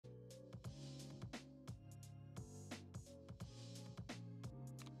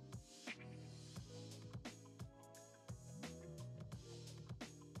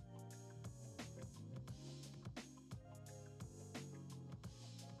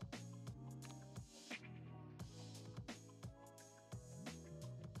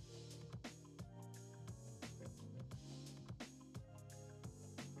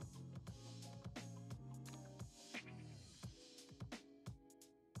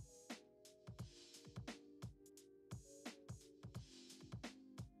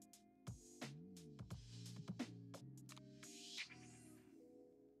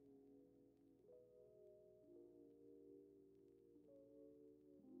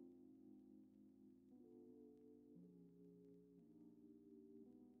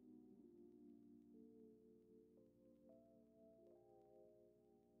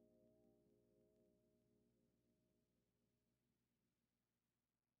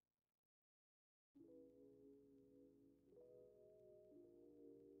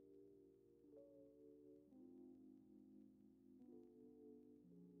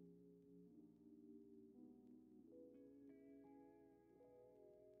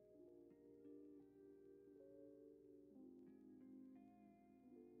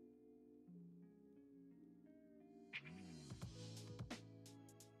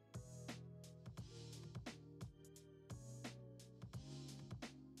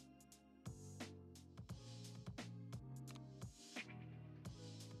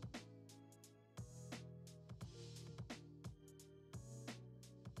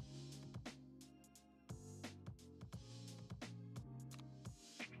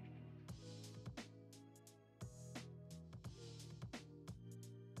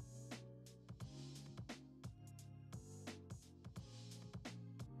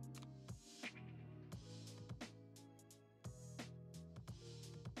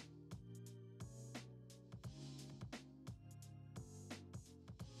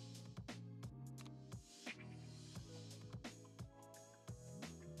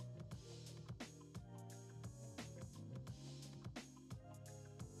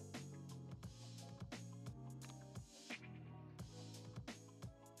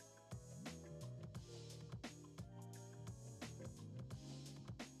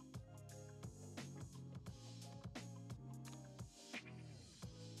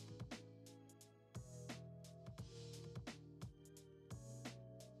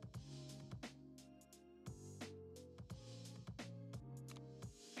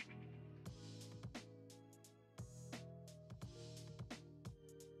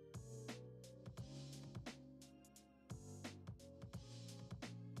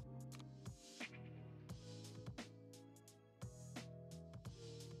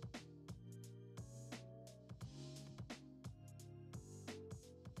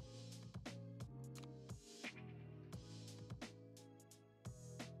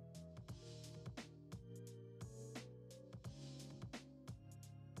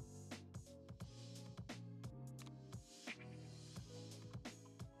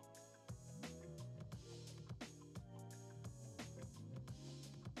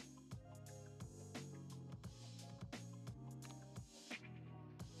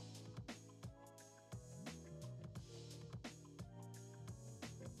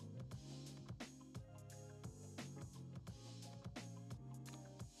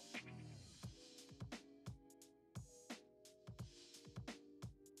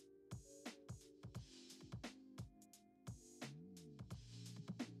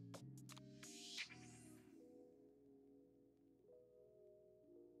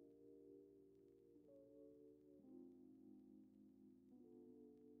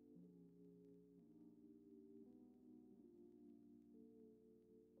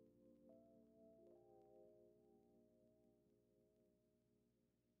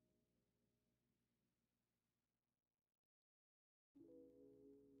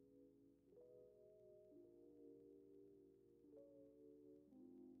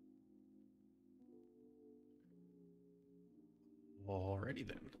Alrighty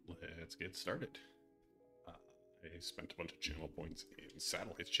then, let's get started. I spent a bunch of channel points in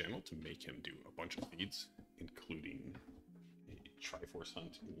Satellite's channel to make him do a bunch of feeds, including a Triforce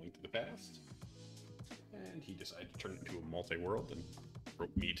hunt in Link to the Past. And he decided to turn it into a multi-world and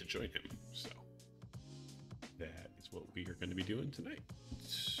wrote me to join him. So that is what we are going to be doing tonight.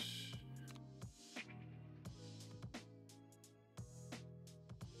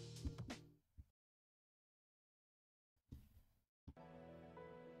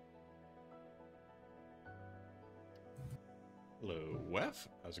 Hello, Wef.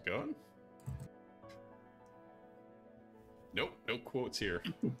 How's it going? Nope, no quotes here.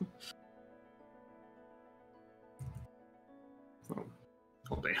 Oh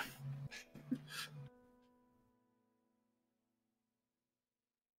damn.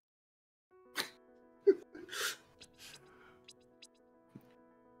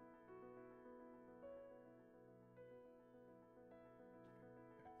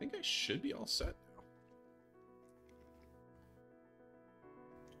 I think I should be all set now.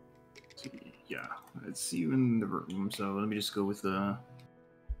 Yeah, let's see you in the room. So let me just go with the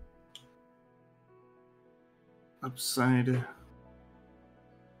upside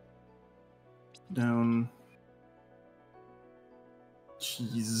down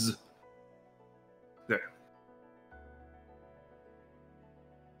cheese. There.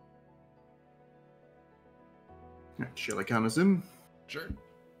 Shall I count us in? Sure.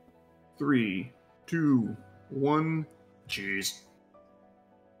 3, 2, 1, cheese.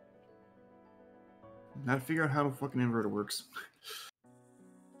 Now to figure out how the fucking inverter works.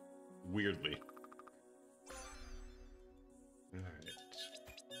 Weirdly. Alright.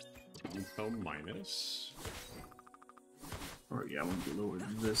 Info minus. Alright, yeah, I want to lower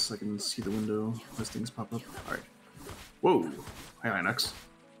this so I can see the window as things pop up. Alright. Whoa! Hi, Inox.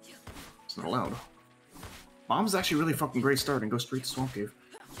 It's not allowed. Bomb's actually really fucking great start and go straight to Swamp Cave.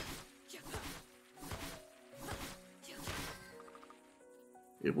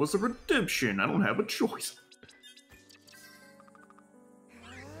 It was a redemption. I don't have a choice.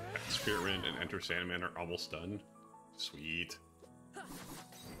 Spirit Wind and Enter Sandman are almost done. Sweet.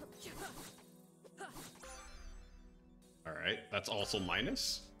 Alright, that's also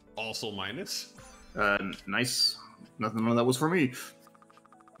minus. Also minus. Nice. Nothing of that was for me.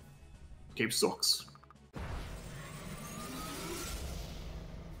 Cave sucks.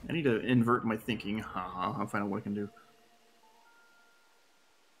 I need to invert my thinking. Haha, I'll find out what I can do.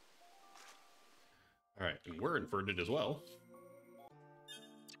 Alright, and we're inverted as well.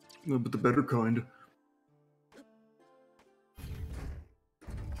 No, but the better kind.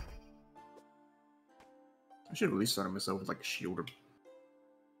 I should have at least started myself with like a shield or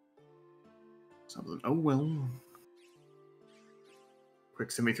something. Oh well.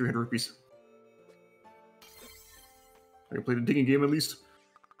 Quick, send me 300 rupees. I can play the digging game at least.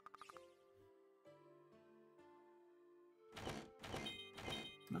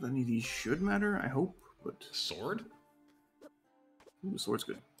 Not that any of these should matter, I hope, but... Sword? Ooh, sword's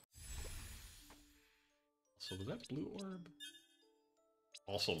good. So was that blue orb?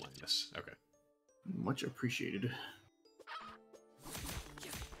 Also minus. Okay. Much appreciated.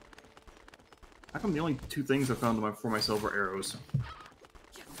 How come the only two things I found for myself were arrows?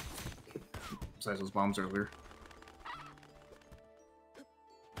 Besides those bombs earlier.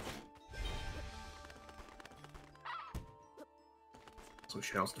 So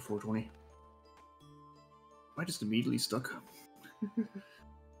shouts to 420. Am I just immediately stuck?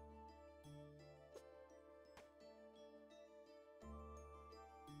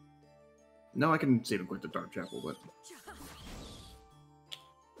 No, I can save it quick to Dark Chapel, but...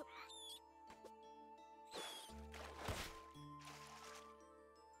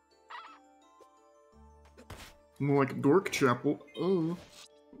 More like a Dork Chapel. Oh.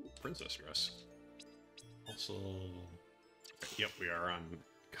 Princess dress. Also... Yep, we are on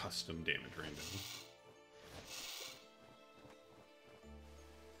custom damage random.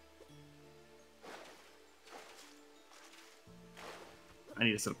 I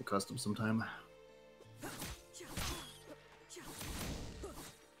need to set up a custom sometime.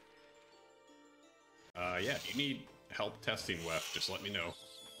 Yeah, if you need help testing WEF, just let me know.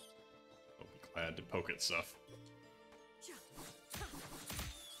 I'll be glad to poke at stuff.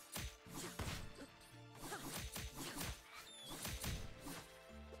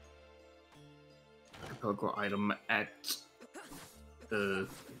 Archipelago item at the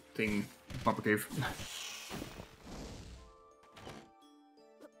thing, Bumper Cave.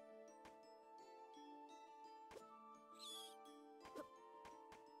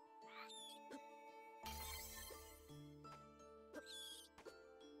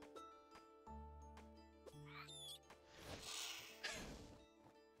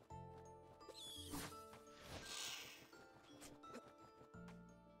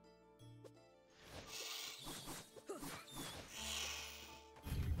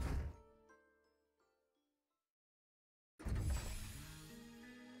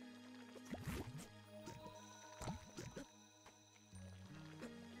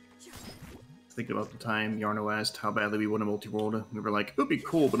 thinking about the time Yarno asked how badly we want a multi-world. We were like, it would be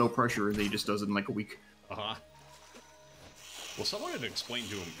cool, but no pressure, and then he just does it in like a week. Uh-huh. Well, someone had explained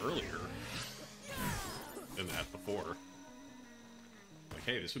to him earlier than that before. Like,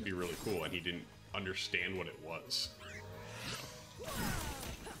 hey, this would be really cool, and he didn't understand what it was.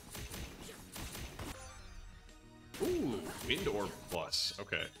 So. Ooh, wind orb plus.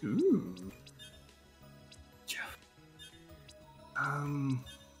 Okay. Ooh.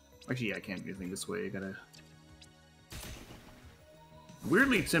 Actually, yeah, I can't do anything this way. I gotta...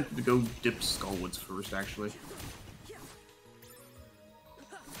 Weirdly tempted to go dip Skullwoods first, actually.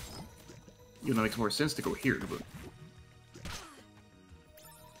 Even though it makes more sense to go here, but...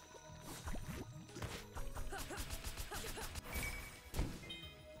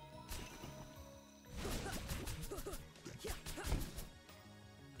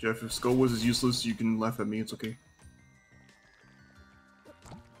 Jeff, if Skullwoods is useless, you can laugh at me, it's okay.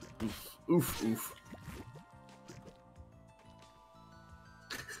 Oof, oof, oof.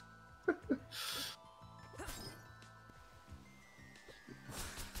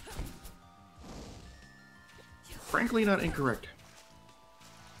 Frankly, not incorrect.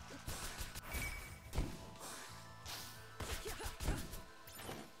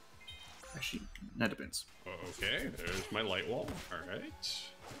 Actually, that depends. Okay, there's my light wall. Alright.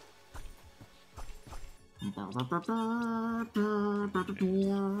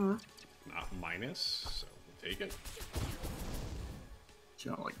 Not minus, so we'll take it. I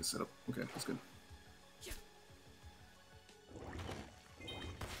don't like the setup. Okay, that's good.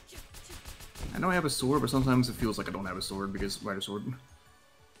 I know I have a sword, but sometimes it feels like I don't have a sword because I have a sword.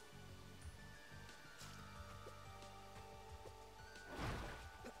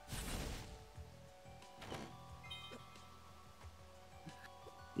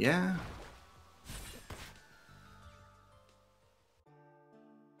 Yeah.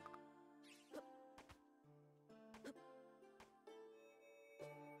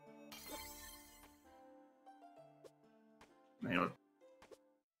 You know,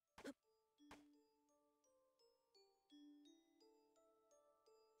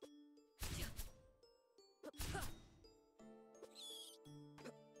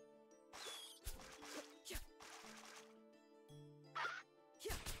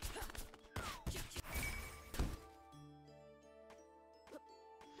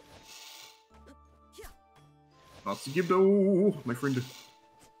 Gibdo, my friend.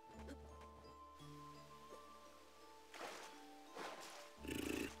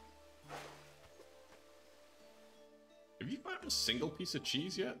 Have you found a single piece of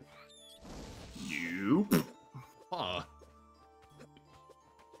cheese yet? Nope. Huh.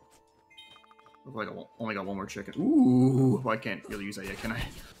 Looks like I only got one more chicken. Ooh, well, I can't really use that yet, can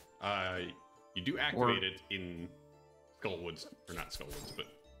I? You do activate it in Skullwoods, or not Skullwoods, but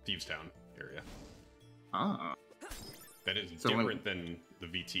Thieves Town area. Ah. That is So different than the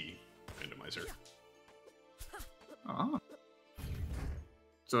VT randomizer. Ah.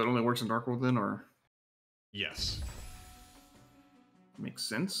 So it only works in Dark World then, or? Yes. Makes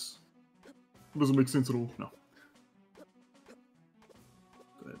sense? Doesn't make sense at all. No.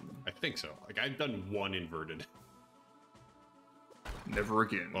 Go ahead. I think so. Like, I've done one inverted. Never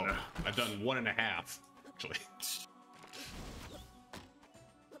again. Well, I've done 1.5, actually.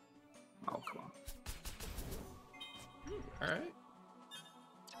 Oh, come on. Alright.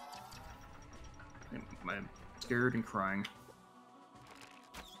 I'm scared and crying.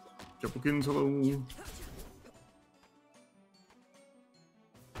 Jumpkins, hello.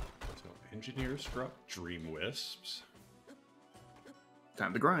 So, Engineer Scrub, Dream Wisps.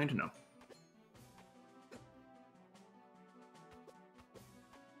 Time to grind, no.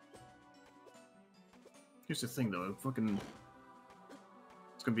 Here's the thing though, fucking...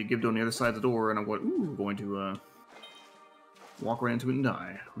 It's gonna be Gibdo on the other side of the door, and I'm going to, walk right into it and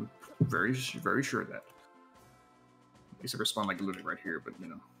die. I'm very sure of that. At least I respond like literally right here, but you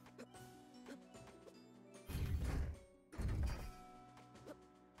know.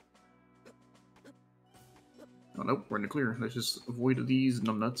 Oh nope, we're in the clear. Let's just avoid these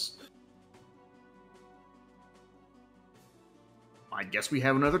numbnuts. I guess we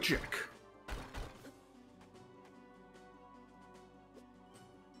have another check.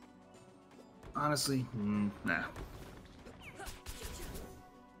 Honestly, nah.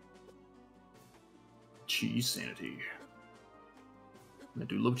 Cheese sanity. I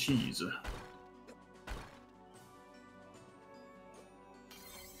do love cheese.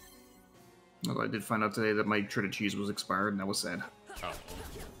 Although I did find out today that my shredded cheese was expired, and that was sad. Oh.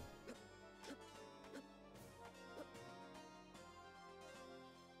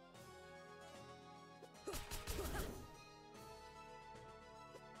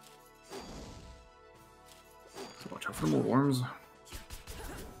 No more worms.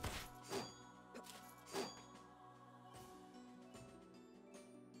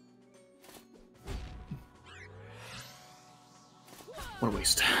 What a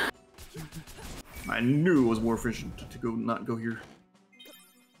waste. I knew it was more efficient to not go here.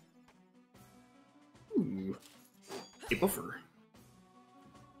 Ooh. A buffer.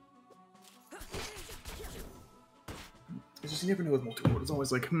 It's just you never know with Multiworld. It's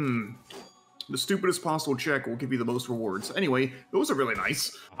always like, the stupidest possible check will give you the most rewards. Anyway, those are really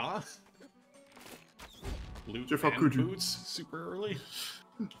nice. Loot Jeff, how could you? boots super early.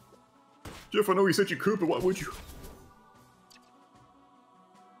 Jeff, I know you said you could, but why would you?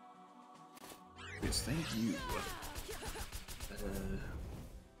 Yes, thank you. I'm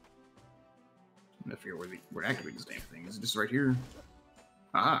gonna figure out where we're activating this damn thing. Is it just right here?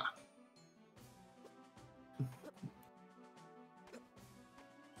 Ah.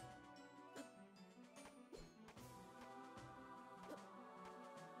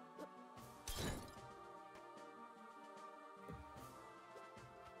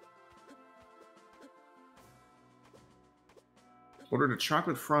 Ordered a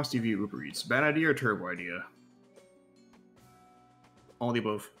chocolate frosty via Uber Eats. Bad idea or terrible idea? All the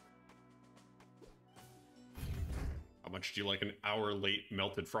above. How much do you like an hour late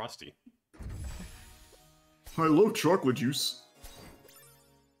melted frosty? I love chocolate juice.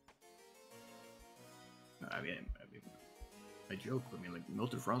 I mean, I joke. I mean, like,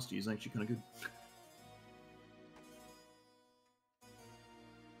 melted frosty is actually kind of good.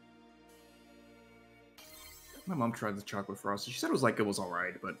 My mom tried the chocolate frosty. She said it was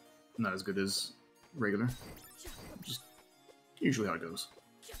alright, but not as good as regular. Just usually how it goes.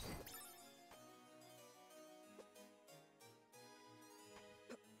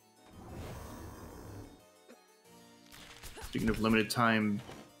 Speaking of limited time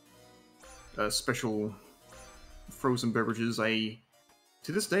special frozen beverages, I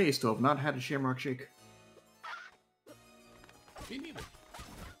to this day still have not had a Shamrock Shake. Me neither.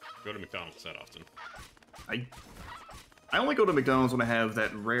 Go to McDonald's that often. I only go to McDonald's when I have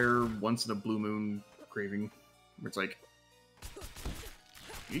that rare once in a blue moon craving, where it's like,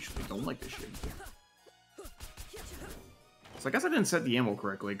 I usually don't like this shit. So I guess I didn't set the ammo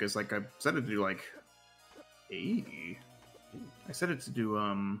correctly, because like I set it to do like, I set it to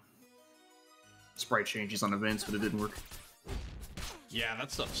do sprite changes on events, but it didn't work. Yeah, that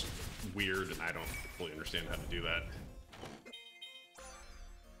stuff's weird, and I don't fully understand how to do that.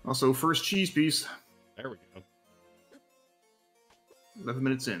 Also, first cheese piece. There we go. 11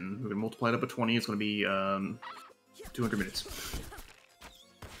 minutes in. We're gonna multiply it up by 20. It's gonna be 200 minutes.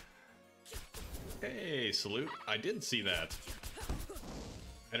 Hey, salute. I did see that.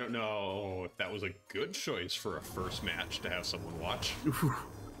 I don't know if that was a good choice for a first match to have someone watch. Have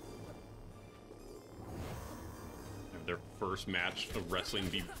their first match of wrestling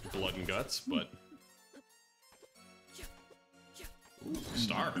be blood and guts, but... Ooh,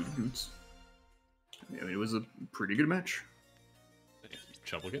 star. Yeah, it was a pretty good match.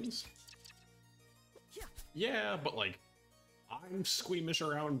 Chubblegans? Yeah, but like, I'm squeamish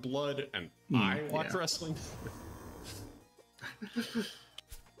around blood and I watch wrestling.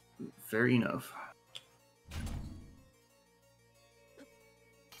 Fair enough.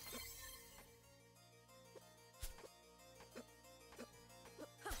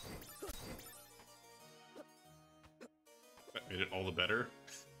 That made it all the better.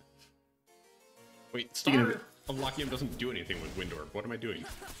 Wait, Star unlocking him doesn't do anything with Wind Orb. What am I doing?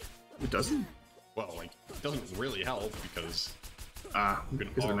 It doesn't? Well, like, it doesn't really help because...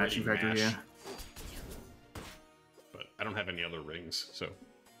 because of the matching factor, yeah. But I don't have any other rings, so...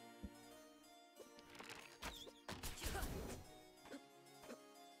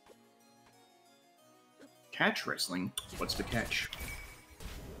 Catch wrestling? What's the catch?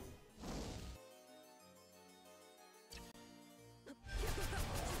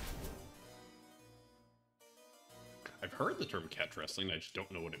 I've heard the term catch wrestling, I just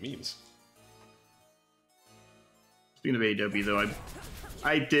don't know what it means. Speaking of AEW, though,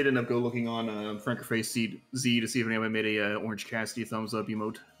 I did end up looking on Frankerface Z to see if anyone made a Orange Cassidy thumbs up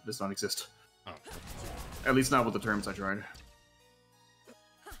emote. It does not exist. Oh. At least not with the terms I tried.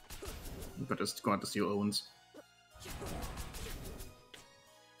 But just going to steal Owens.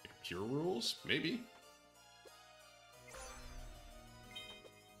 Pure rules? Maybe.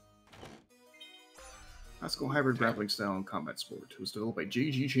 Classical hybrid grappling style and combat sport. It was developed by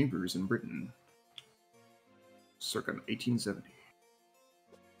J.G. Chambers in Britain. Circa 1870.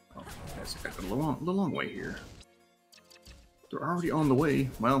 Oh, that's got the long way here. They're already on the way.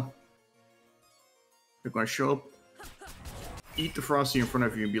 Well, they're gonna show up, eat the Frosty in front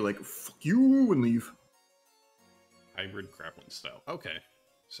of you, and be like, "Fuck you," and leave. Hybrid grappling style. Okay,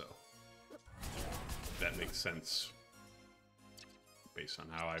 so that makes sense based on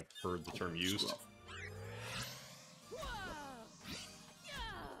how I've heard the term used.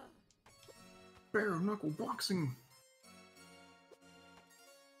 Bare knuckle boxing.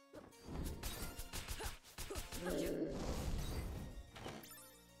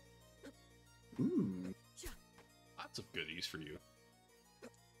 Lots of goodies for you.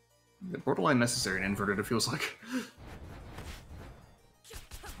 The borderline necessary and inverted, it feels like.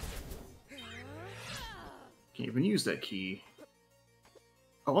 Can't even use that key.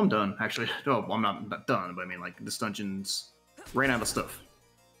 Oh, I'm done, actually. No, I'm not done, but I mean, like, this dungeon's ran out of stuff.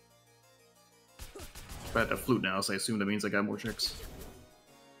 If I had a flute now, so I assume that means I got more checks.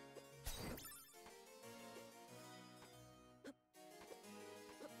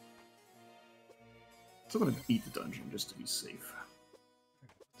 Still gonna beat the dungeon, just to be safe.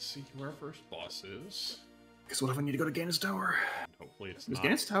 Let's see where our first boss is. Guess what if I need to go to Ganon's Tower? And hopefully it's Is not.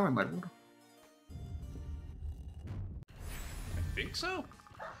 Ganon's Tower in Multiworld? I think so.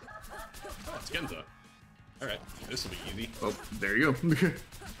 Oh, it's Genza. Alright, this will be easy. Oh, there you go.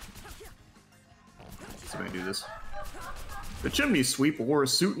 So I'm gonna do this. The chimney sweep wore a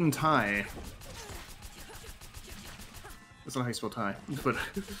suit and tie. That's not how you spell tie, but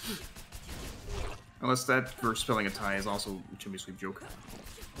unless that for spelling a tie is also a chimney sweep joke.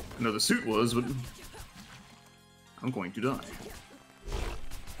 I know the suit was, but I'm going to die.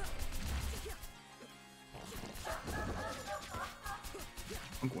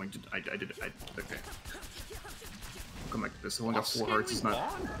 I'm going to. I did it. Okay. I'll come back to this. I only got 4 hearts. It's not. I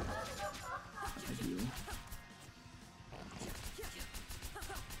do.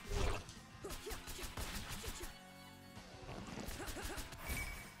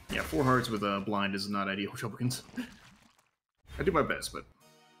 Yeah, 4 hearts with a blind is not ideal, Chubbikins. I do my best, but...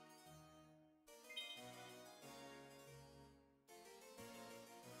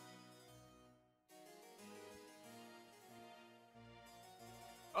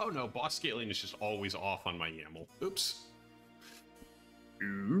 Oh no, boss scaling is just always off on my YAML. Oops.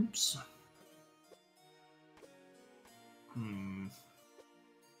 Oops.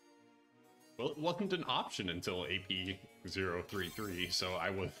 Well, it wasn't an option until AP033, so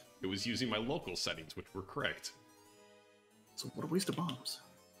it was using my local settings, which were correct. So what a waste of bombs.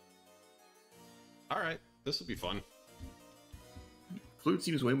 Alright, this will be fun. Flute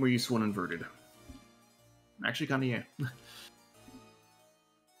seems way more useful when inverted. Actually, kinda, yeah.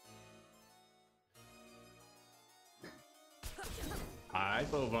 Hi,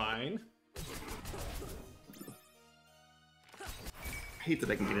 Bovine. I hate that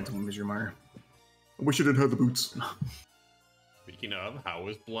I can get into Misery Mire. I wish I didn't have the boots. Speaking of, how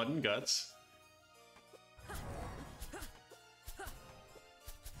was Blood and Guts?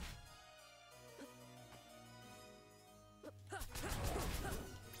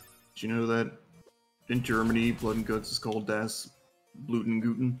 Did you know that in Germany, Blood and Guts is called Das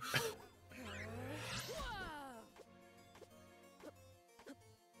Blutenguten?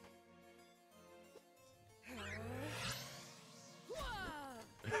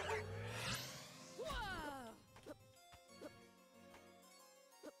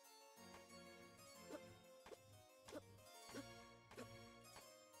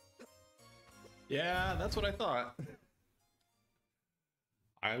 Yeah, that's what I thought.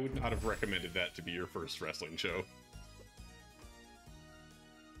 I would not have recommended that to be your first wrestling show.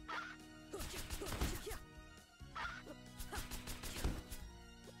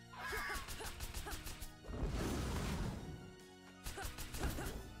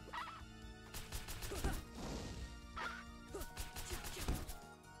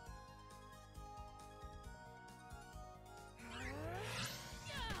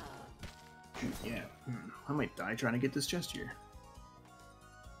 Yeah, I might die trying to get this chest here.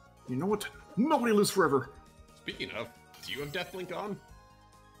 You know what? Nobody lives forever! Speaking of, do you have Deathlink on?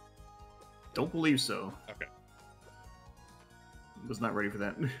 Don't believe so. Okay. Was not ready for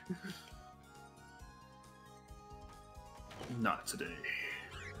that. Not today.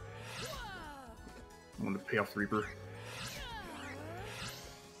 I'm gonna pay off the Reaper.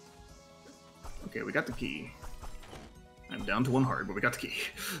 Okay, we got the key. I'm down to 1 heart, but we got the key.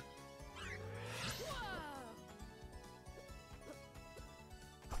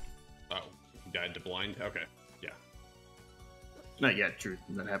 Oh, you died to blind? Okay, yeah. Not yet, true.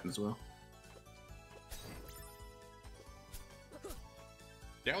 That happened as well.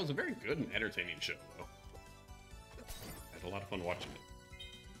 Yeah, it was a very good and entertaining show, though. I had a lot of fun watching it.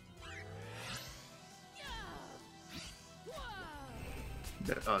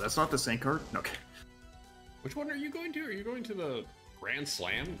 That's not the Saint card? Okay. Which one are you going to? Are you going to the Grand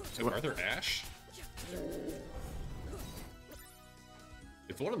Slam to What? Arthur Ashe?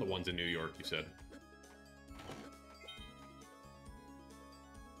 one of the ones in New York, you said.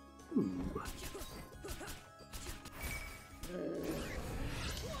 Ooh.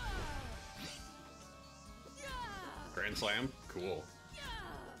 Grand Slam? Cool.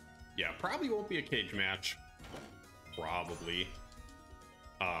 Yeah, probably won't be a cage match. Probably.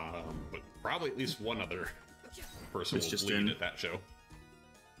 But probably at least one other person will lead at that show.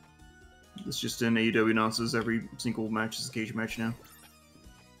 It's just in AEW announces every single match is a cage match now.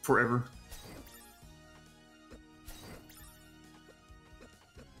 Forever.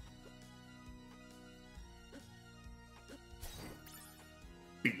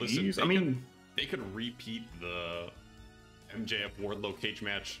 Listen, I mean, they could repeat the MJF Wardlow cage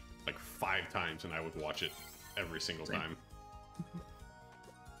match like 5 times and I would watch it every single time.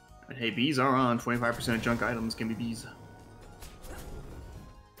 Hey, bees are on. 25% of junk items can be bees.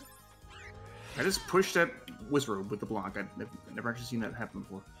 I just pushed that Wizrobe with the block. I've never actually seen that happen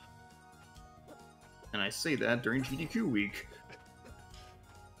before. And I say that during GDQ week.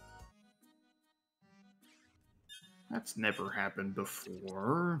 That's never happened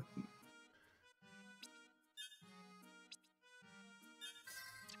before.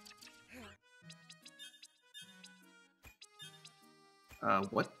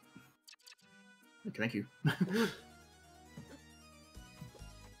 What? Okay, thank you.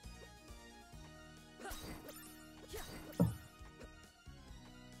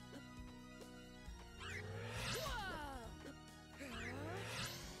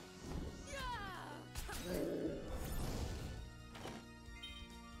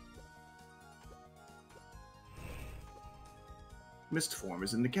 Mist form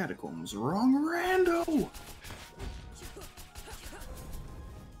is in the catacombs. Wrong rando!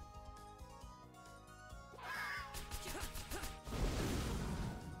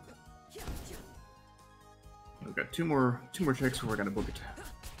 We've got two more checks before we're gonna book it.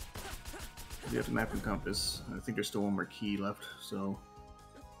 We have the map and compass. I think there's still one more key left, so.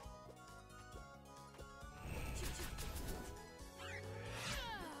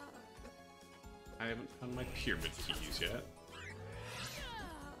 I haven't found my pyramid keys yet.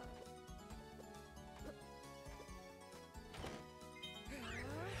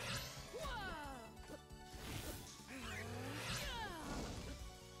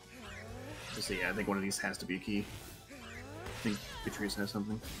 So yeah, I think one of these has to be a key. I think Beatrice has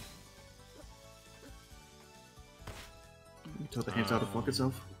something. Tell the hands how to fuck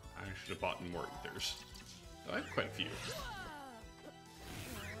itself. I should have bought more ethers. I have quite a few.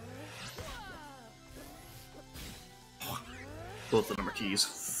 Both of them are keys.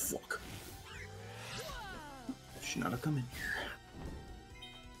 Fuck. Should not have come in here.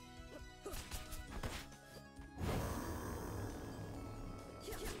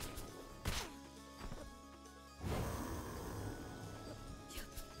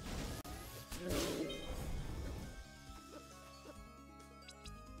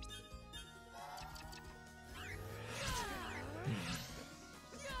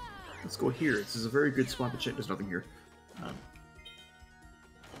 Let's go here. This is a very good spot to check. There's nothing here.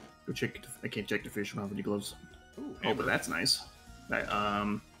 Go check. I can't check the fish. I don't have any gloves. Ooh, oh, but that's nice.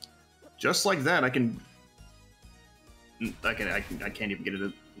 Just like that, I can't even get it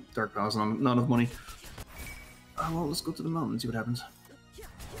at Dark Palace. Not enough money. Well, let's go to the mountain and see what happens.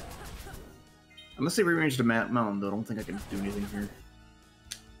 Unless they rearrange the mountain, though, I don't think I can do anything here.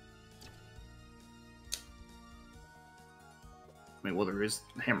 I mean, well, there is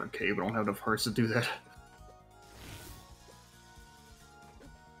Hammer Cave, but I don't have enough hearts to do that.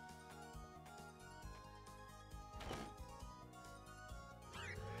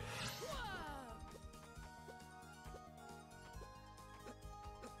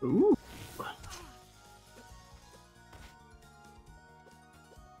 Ooh.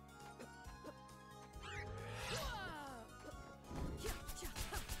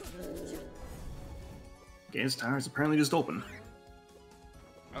 Gaines Tower is apparently just open.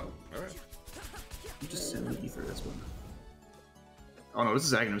 Oh, alright. You just sent me ether, that's one. Oh no, this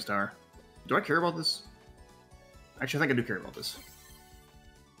is Agnum's Tower. Do I care about this? Actually, I think I do care about this.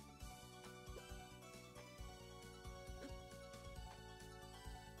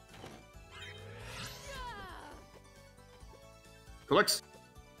 Collect.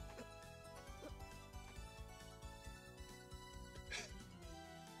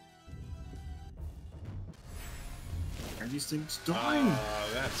 Are these things dying?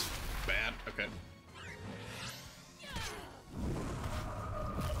 That's bad. Okay.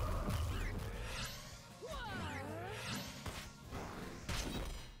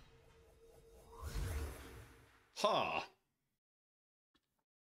 Huh.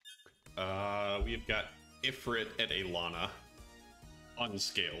 We've got Ifrit at Alana.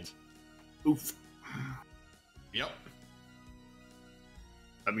 unscaled. Oof. Yep.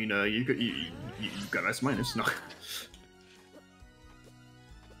 I mean, you got S minus. No.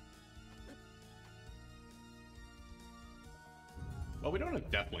 Well, we don't have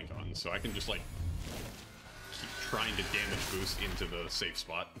Deathlink on, so I can just, like, keep trying to damage boost into the safe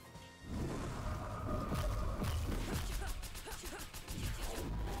spot.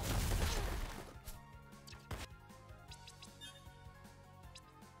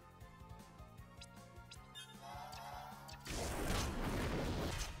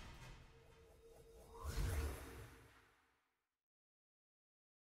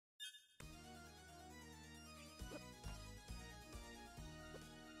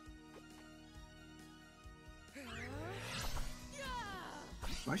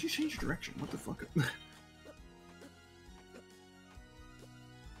 Why'd you change direction? What the fuck?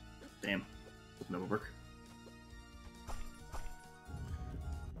 Damn. Doesn't never work.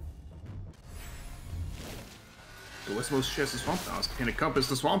 The westmost chest is Swamp Palace. Pin a compass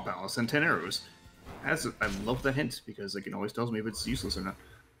to Swamp Palace and 10 arrows. I love that hint because it always tells me if it's useless or not.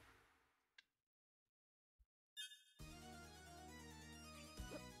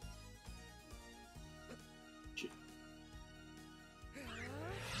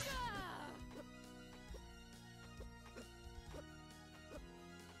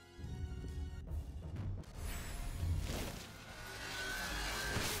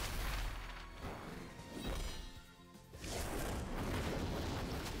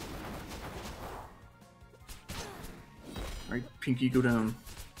 Alright, Pinky, go down.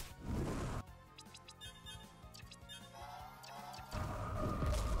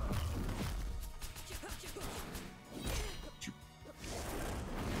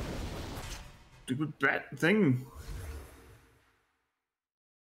 Stupid bat thing.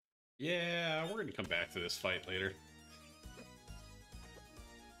 Yeah, we're gonna come back to this fight later.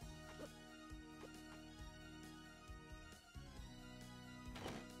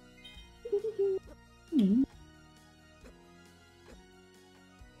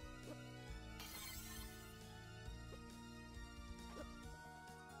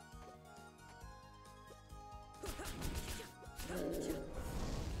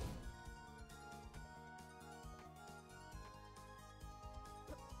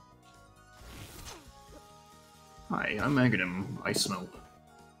 Hi, I'm Aghanim. I smell.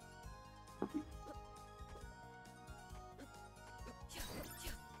 Oh,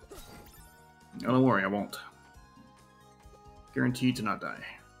 don't worry, I won't. Guaranteed to not die.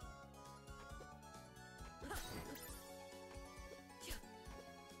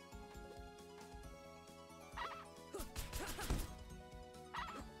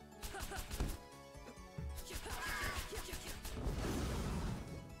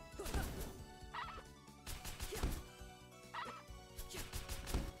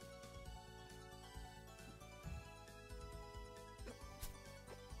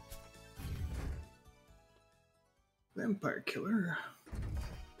 Vampire killer.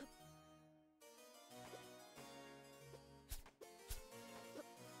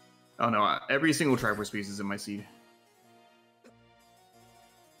 Oh no, every single Triforce piece is in my seed.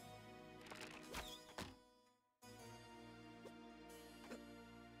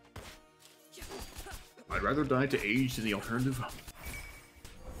 I'd rather die to age than the alternative.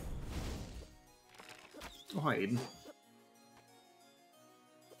 Oh, hi, Aiden.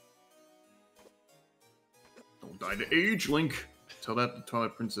 Don't die to age, Link. Tell that to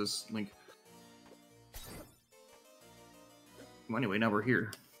Twilight Princess, Link. Well, anyway, now we're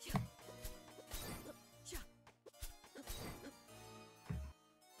here.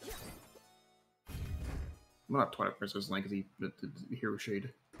 Well, not Twilight Princess, Link, the Hero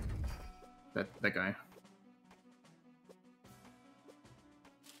Shade. That guy.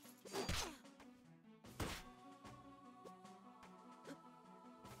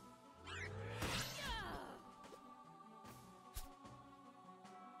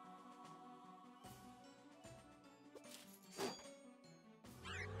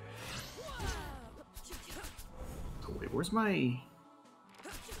 So wait, where's my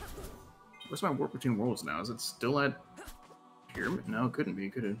warp between worlds now? Is it still at Pyramid? No, it couldn't be,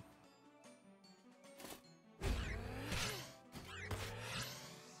 could it?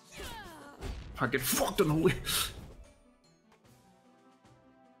 I get fucked in the way.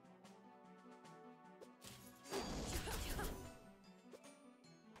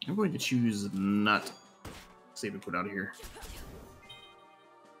 I'm going to choose not save and put out of here.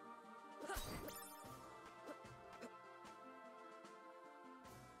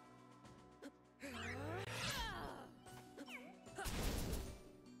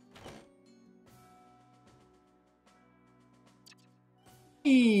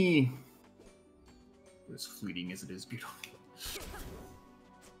 As fleeting as it is beautiful.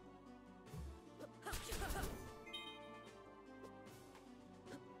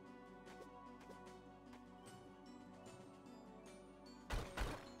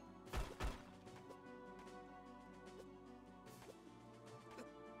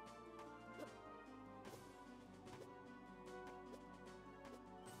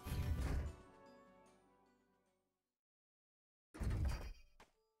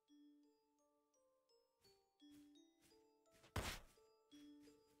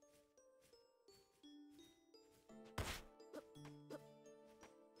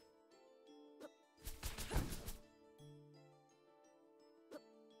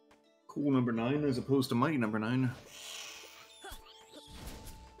 Cool number 9 as opposed to mighty number 9.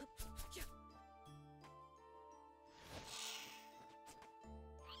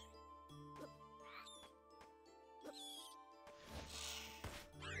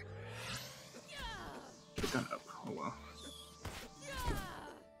 Should've gone up. Oh well.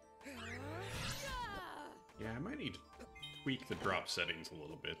 Yeah, I might need to tweak the drop settings a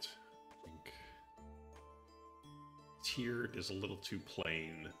little bit. I think tiered is a little too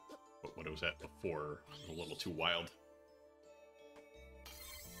plain, but what it was at before was a little too wild.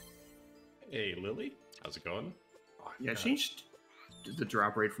 Hey, Lily, how's it going? Oh, yeah, I changed the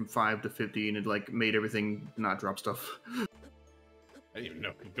drop rate from 5 to 50, and it like made everything not drop stuff. I didn't even know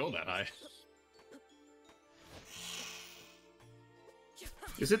it could go that high.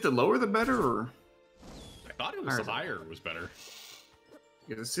 Is it the lower the better, or? I thought it was the higher was better.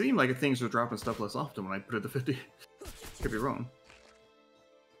 Yeah, it seemed like things were dropping stuff less often when I put it to 50. Could be wrong.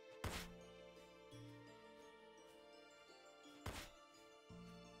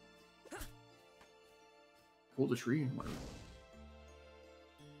 Pull the tree. Whatever.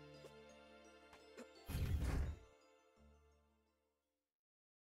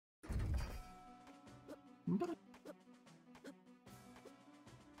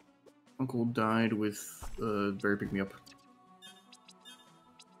 Uncle died with Berry Pick Me Up.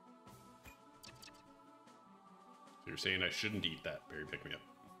 So you're saying I shouldn't eat that berry pick me up?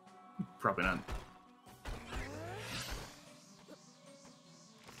 Probably not.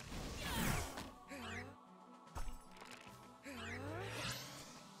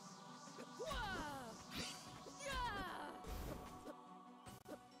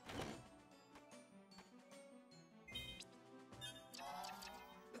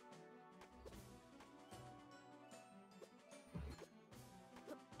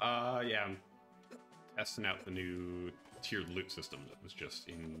 Yeah, I'm testing out the new tiered loot system that was just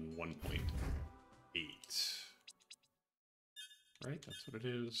in 1.8. Right? That's what it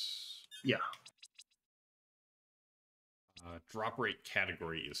is? Yeah. Drop rate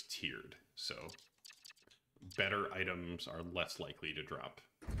category is tiered, so better items are less likely to drop,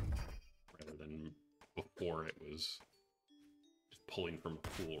 rather than before it was just pulling from a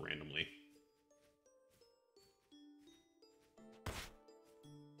pool randomly.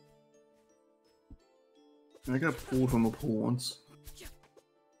 I got pulled from a pool once.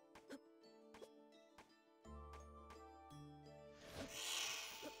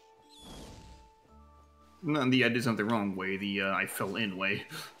 Not the I did something wrong way, the I fell in way.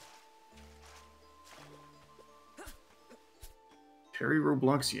 Terry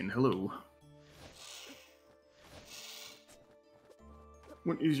Robloxian, hello.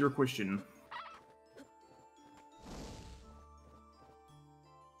 What is your question?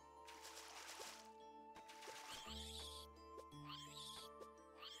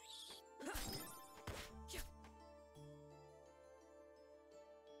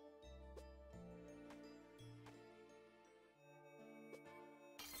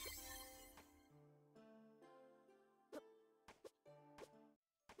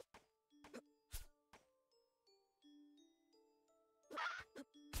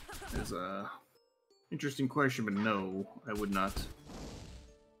 That's a interesting question, but no, I would not.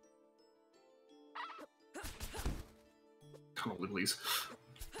 Come on, please.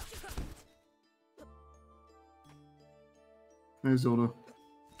 Hey, Zelda.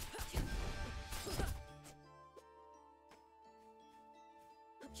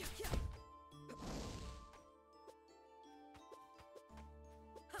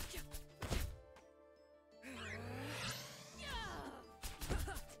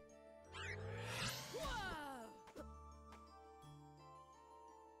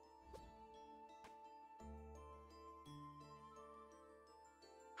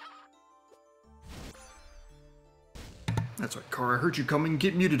 That's right, Car. I heard you coming.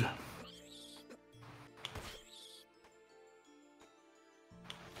 Get muted.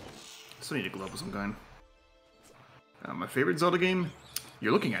 Still need a glove of some kind. My favorite Zelda game?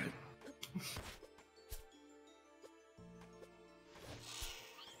 You're looking at it.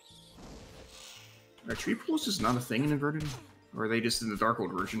 Are tree pools just not a thing in Inverted? Or are they just in the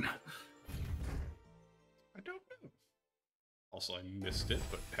Darkhold version? I don't know. Also, I missed it,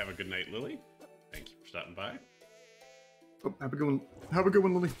 but have a good night, Lily. Thank you for stopping by. Oh, have a good one. Have a good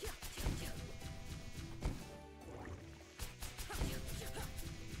one, Lily.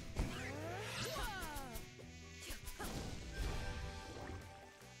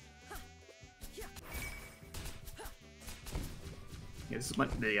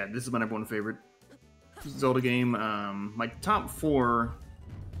 Yeah, this is my number one favorite Zelda game. My top 4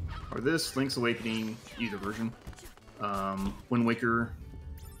 are this, Link's Awakening, either version, Wind Waker,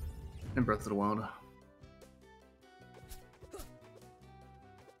 and Breath of the Wild.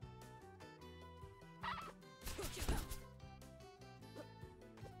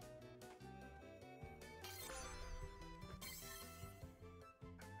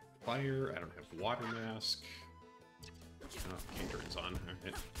 Fire, I don't have water mask. Oh, Catering's on.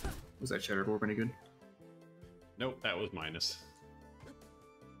 Alright. Was that Shattered Orb any good? Nope, that was minus.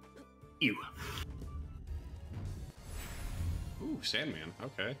 Ew. Ooh, Sandman,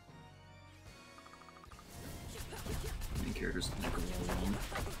 okay. Main characters never alone.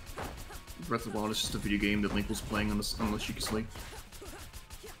 Breath of the Wild is just a video game that Link was playing on the Sheikah Slate.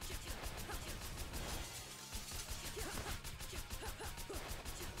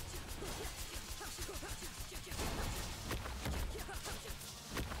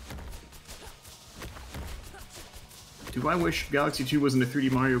 Do I wish Galaxy 2 wasn't a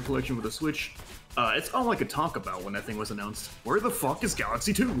 3D Mario collection with a Switch? It's all I could talk about when that thing was announced. Where the fuck is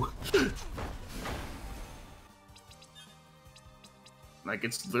Galaxy 2? Like,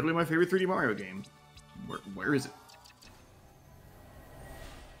 it's literally my favorite 3D Mario game. Where is it?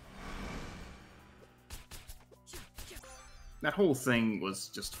 That whole thing was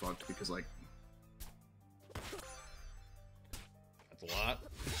just fucked because, like... That's a lot.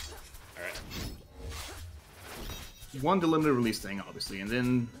 Alright. One, the limited release thing, obviously, and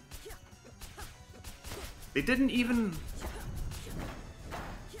then... They didn't even,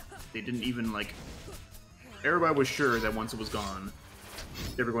 like... Everybody was sure that once it was gone,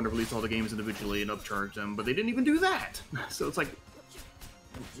 they were going to release all the games individually and upcharge them, but they didn't even do that! So it's like...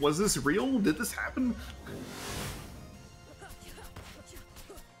 Was this real? Did this happen?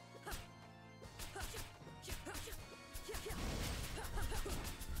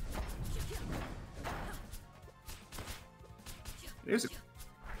 There's it.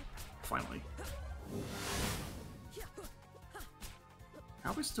 Finally. How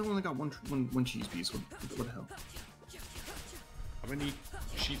have I still only got one cheese piece? What the hell? How many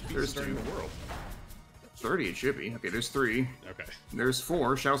cheese pieces There's are in 2. the world? 30 it should be. Okay, there's 3. Okay. There's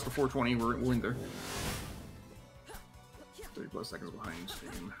 4. Shouts to 420. We're in there. 30 plus seconds behind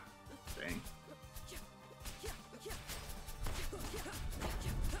stream. Dang.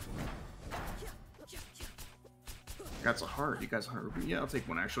 That's a heart. You guys heart. Yeah, I'll take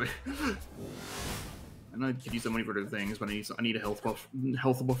one actually. I know I could use that money for other things, but I need a health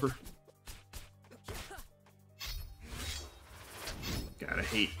buffer. God, I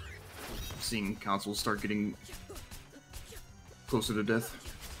hate seeing consoles start getting closer to death.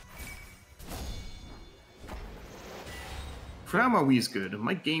 For now, my Wii's good.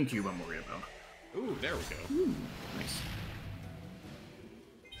 My GameCube, I'm worried about. Ooh, there we go. Ooh, nice.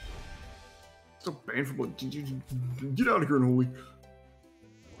 So banned from what? Get out of here, Unholy.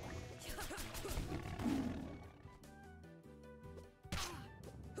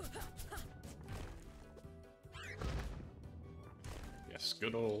 Yes,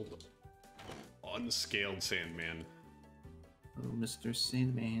 good old unscaled Sandman. Oh, Mr.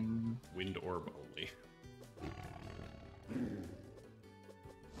 Sandman. Wind orb only.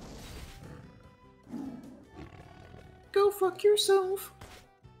 Go fuck yourself.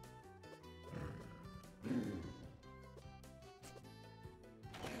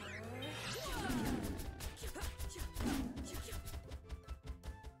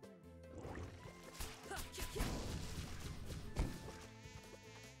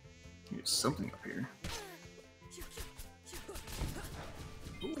 There's something up here.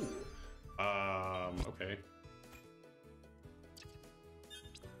 Ooh. Okay.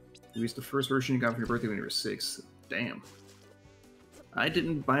 At least the first version you got for your birthday when you were 6. Damn. I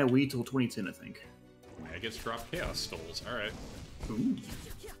didn't buy a Wii till 2010, I think. Maggots drop chaos stoles. Alright. Ooh.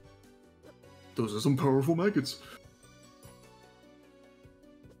 Those are some powerful maggots.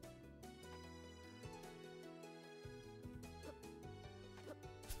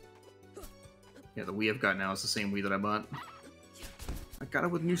 Yeah, the Wii I've got now is the same Wii that I bought. I got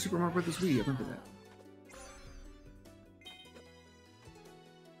it with New Super Mario Bros. Wii, I remember that.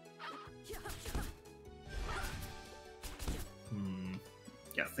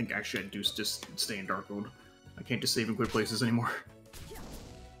 Yeah, I think actually I do just stay in dark mode. I can't just save and quit places anymore.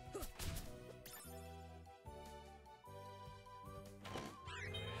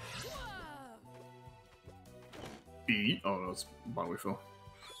 B. Oh, that's bodily fill.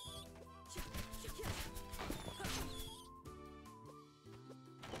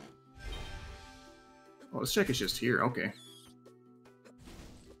 Oh, this check is just here. Okay.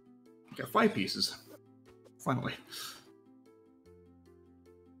 Got 5 pieces. Finally.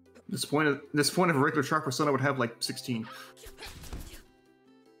 This point of a regular sharp persona would have like 16.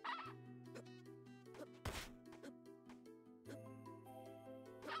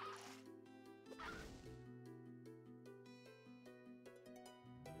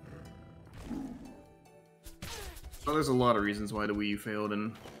 Well, there's a lot of reasons why the Wii U failed,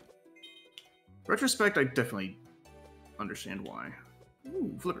 and retrospect, I definitely understand why.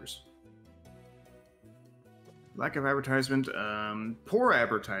 Ooh, flippers. Lack of advertisement, poor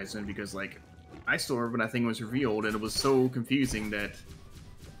advertisement, because, like, I still remember when that thing was revealed, and it was so confusing that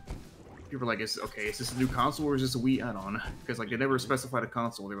people were like, is this a new console, or is this a Wii add-on? Because, like, they never specified a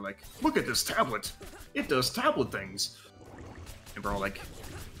console. They were like, look at this tablet! It does tablet things! And we're all like,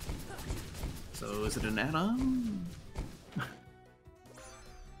 so is it an add-on?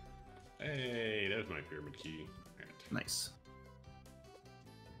 Hey, there's my pyramid key. Right. Nice.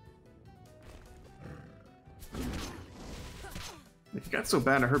 It got so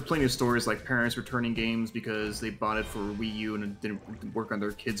bad, I heard plenty of stories like parents returning games because they bought it for Wii U and it didn't work on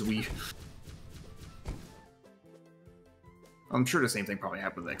their kids' Wii. I'm sure the same thing probably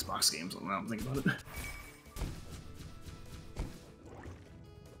happened with Xbox games, now I'm thinking about it.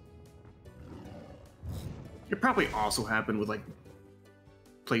 It probably also happened with, like,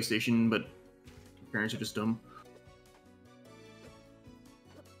 PlayStation, but parents are just dumb.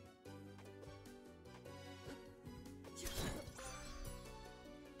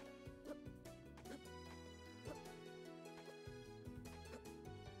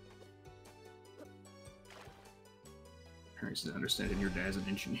 Parents didn't understand, and your dad's an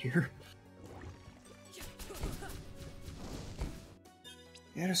engineer.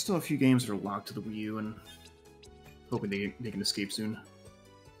 Yeah, there's still a few games that are locked to the Wii U, and hoping they can escape soon.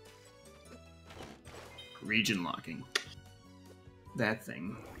 Region locking. That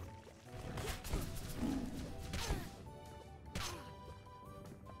thing.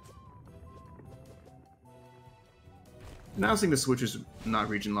 Announcing the Switch is not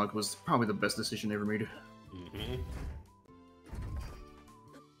region locked was probably the best decision ever made. Mm-hmm.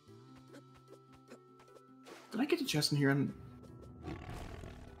 Did I get the chest in here?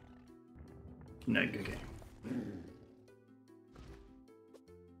 No, okay.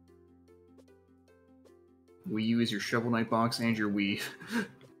 Wii U is your Shovel Knight box and your Wii.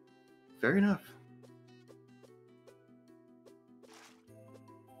 Fair enough.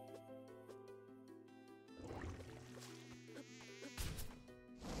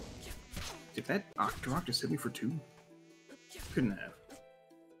 Did that Octorok just hit me for 2? Couldn't have.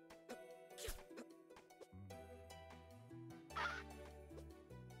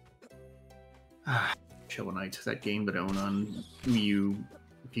 Ah, Shovel Knight, that game that I own on Wii U,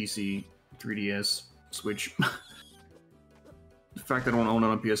 PC, 3DS, Switch. The fact that I don't own it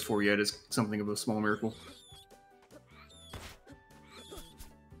on PS4 yet is something of a small miracle.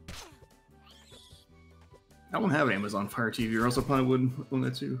 I don't have an Amazon Fire TV, or else I probably would own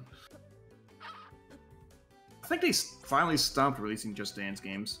that too. I think they finally stopped releasing Just Dance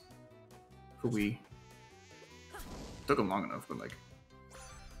games for Wii. Took them long enough, but like...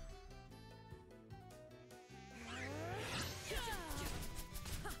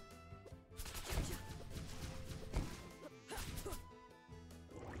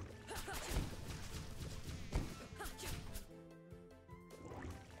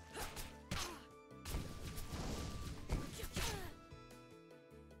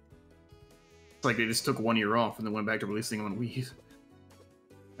 It's like they just took 1 year off and then went back to releasing them on Wii.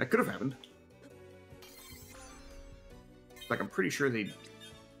 That could have happened. Like, I'm pretty sure they...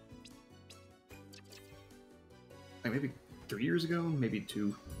 Like, maybe 3 years ago? Maybe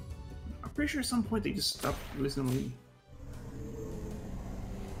 2. I'm pretty sure at some point they just stopped releasing them on Wii.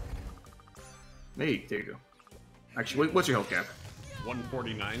 Hey, there you go. Actually, what's your health cap?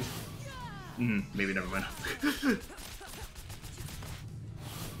 149. Maybe never mind.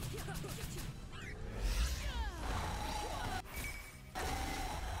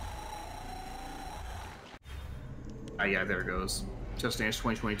 Yeah, there it goes. Just Dance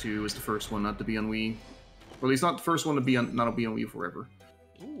 2022 was the first one not to be on Wii. Or at least not the first one to be on, not to be on Wii forever.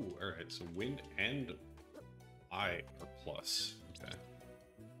 Ooh, alright, so wind and I are plus. Okay.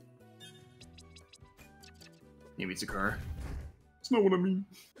 Maybe it's a car. That's not what I mean.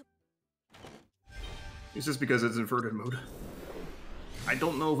 It's just because it's inverted mode. I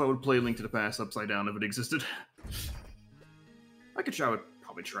don't know if I would play Link to the Past upside down if it existed. I would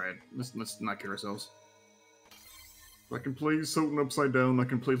probably try it. Let's not kid ourselves. If I can play Soten upside down, I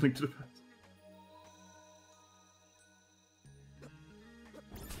can play Link to the Past.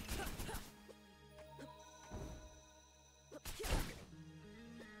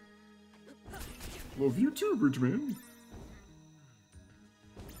 Love you too, Bridgeman.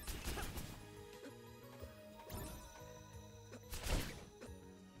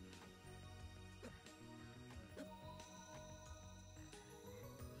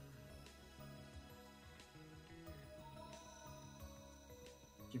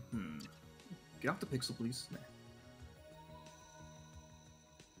 Get off the pixel, please. There.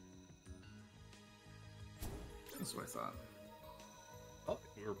 That's what I thought. Well,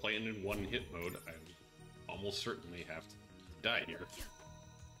 if we were playing in one-hit mode, I would almost certainly have to die here.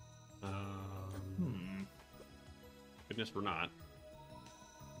 Goodness, we're not.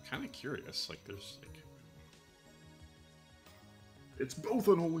 I'm kind of curious. Like, there's like... It's both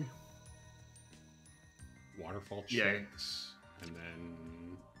unholy. Waterfall checks, yeah. And then...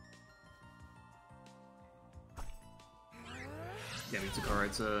 Yeah, Mitsukara,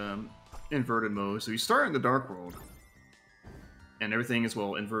 it's inverted mode. So you start in the Dark World. And everything is,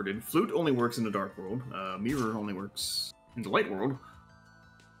 well, inverted. Flute only works in the Dark World. Mirror only works in the Light World.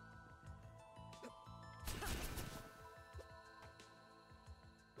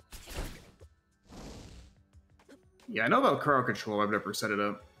 Yeah, I know about crowd control. I've never set it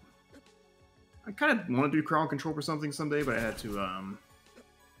up. I kind of want to do crowd control for something someday, but I had to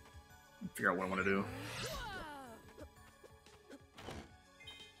figure out what I want to do.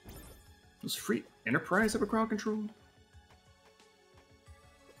 Does Free Enterprise have a crowd control?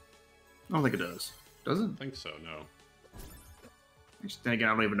 I don't think it does. Does it? I think so, no. Then again,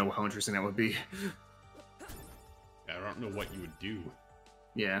 I don't even know how interesting that would be. I don't know what you would do.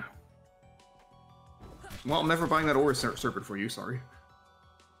 Yeah. Well, I'm never buying that Aura Serpent for you, sorry.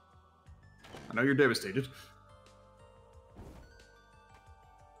 I know you're devastated.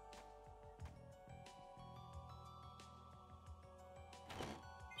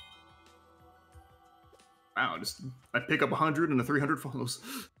 Wow, I pick up 100 and the 300 follows.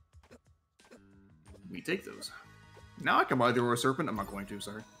 We take those. Now I can buy the Aura Serpent. I'm not going to,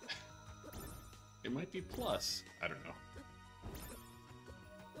 sorry. It might be plus. I don't know.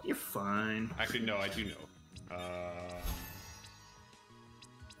 You're fine. Actually, no, I do know.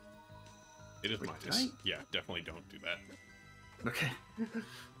 It is minus. Yeah, definitely don't do that. Okay.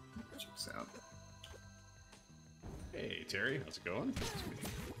 Check this out. Hey, Terry, how's it going?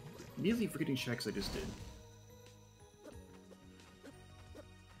 Immediately forgetting checks I just did.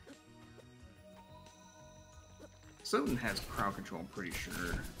 Soten has crowd control, I'm pretty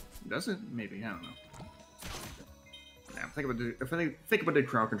sure. Does it? Maybe, I don't know. Nah, if I think about the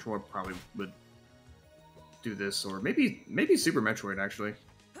crowd control, I probably would do this, or maybe Super Metroid, actually.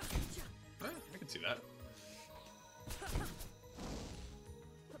 I can see that.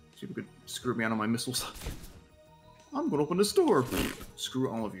 See if we could screw me out on my missiles. I'm gonna open the store! Screw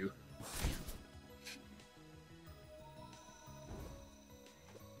all of you.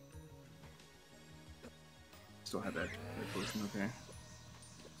 Still have that potion, okay.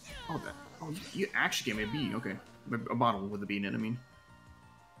 Oh, you actually gave me a bee, okay. A bottle with a bee in it, I mean.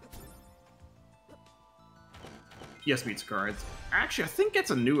 Yes, Beats cards. Actually, I think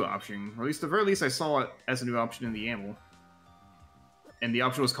it's a new option. Or at least, at the very least, I saw it as a new option in the YAML. And the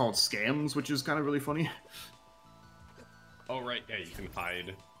option was called Scams, which is kind of really funny. Oh, right, yeah, you can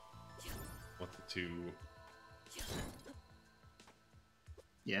hide what the two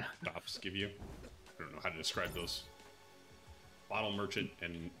stops give you. I don't know how to describe those. Bottle Merchant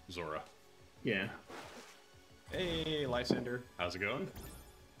and Zora. Yeah. Hey, Lysander. How's it going?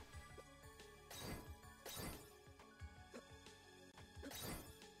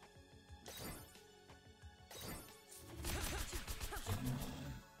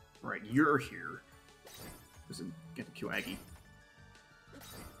 Right, you're here. Doesn't get to kill Aggie.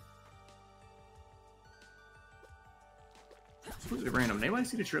 Completely random. Did anybody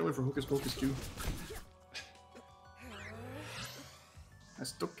see the trailer for Hocus Pocus 2? I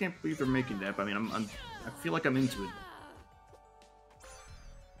still can't believe they're making that, but I mean, I feel like I'm into it.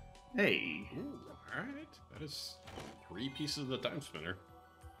 Hey. Ooh, alright. That is 3 pieces of the time spinner.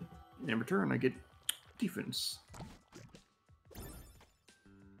 In return, I get defense.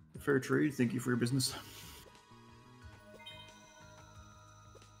 Fair trade, thank you for your business.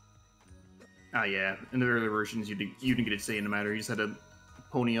 Ah, yeah. In the earlier versions, you didn't get a say in the matter. You just had to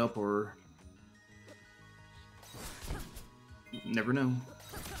pony up or Never know.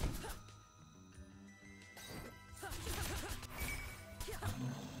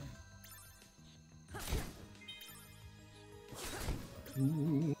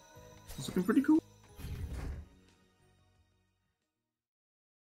 Ooh, it's looking pretty cool.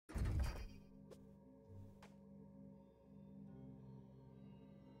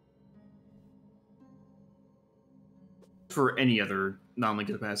 For any other non-Link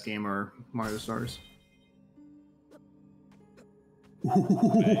to the Past game or Mario Stars.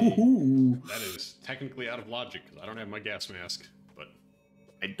 That is technically out of logic because I don't have my gas mask, but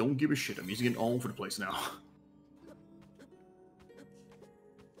I don't give a shit. I'm using it all over the place now.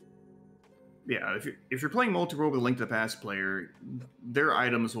 Yeah, if you're playing Multiworld with a Link to the Past player, their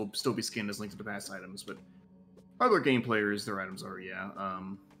items will still be skinned as Link to the Past items, but other game players, their items are,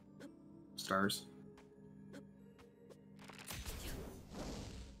 stars.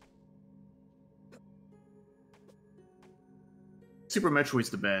 Super Metroid's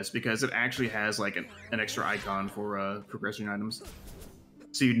the best because it actually has like an extra icon for progressing items,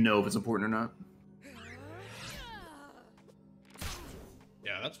 so you know if it's important or not.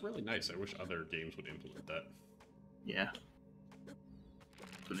 yeah, that's really nice. I wish other games would implement that. Yeah.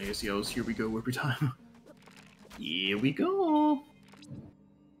 But ASCOs, here we go every time. Here we go.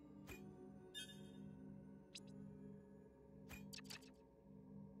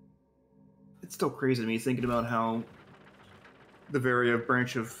 It's still crazy to me thinking about how the Varia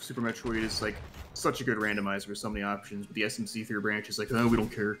branch of Super Metroid is like such a good randomizer with so many options, but the SMC3 branch is like, oh, we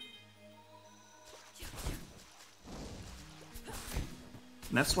don't care.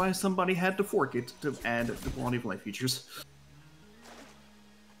 And that's why somebody had to fork it to add the quality of life features.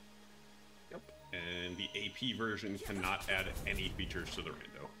 Yep. And the AP version cannot add any features to the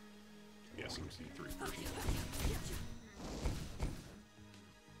rando. The SMC3 version.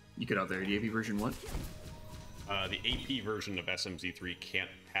 You get out there, the AP version what? The AP version of SMZ3 can't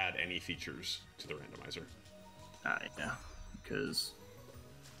add any features to the randomizer. Yeah, because...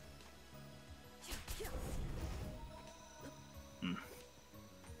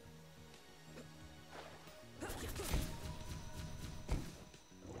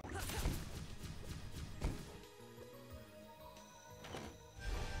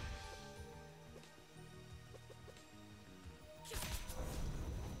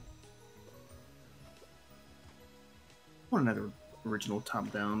 want another original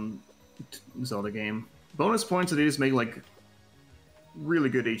top-down Zelda game. Bonus points, they just make like really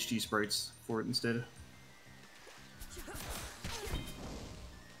good HD sprites for it instead.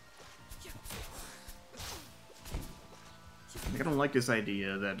 Like, I don't like this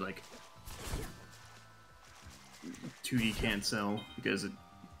idea that like 2D can't sell because it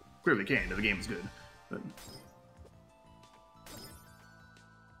clearly can. The game is good, but.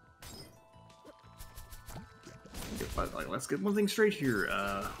 Like, let's get one thing straight here.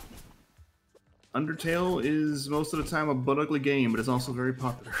 Undertale is most of the time a butt ugly game, but it's also very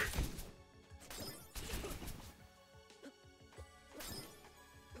popular.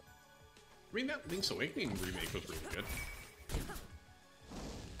 I mean, that Link's Awakening remake was really good.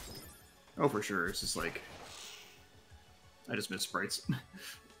 Oh, for sure. It's just like... I just miss sprites.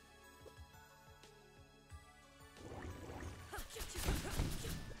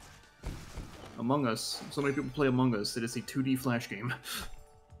 Among Us. So many people play Among Us that it's a 2D Flash game.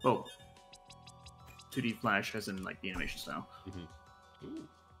 Oh. 2D Flash as in, like, the animation style. Mm-hmm. Ooh.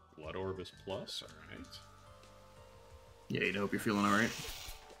 Blood Orbis Plus, alright. Yeah, I hope you're feeling alright.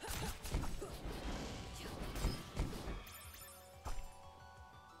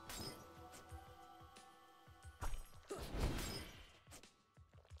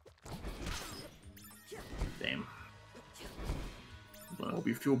 Damn. Well, I hope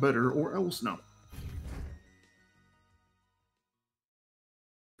you feel better, or else no.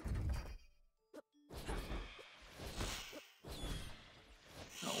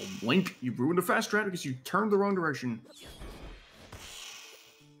 Oh, Link, you ruined a fast strat because you turned the wrong direction.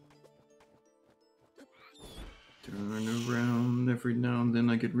 Turn around every now and then.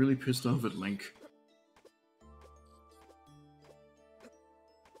 I get really pissed off at Link.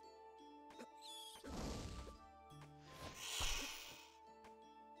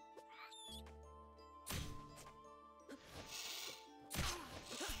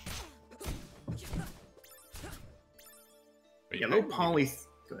 Yellow poly.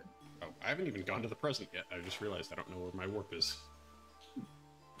 Good. Oh, I haven't even gone to the present yet. I just realized I don't know where my warp is.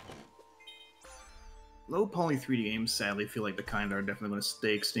 Low poly 3D games, sadly, feel like the kind that are definitely going to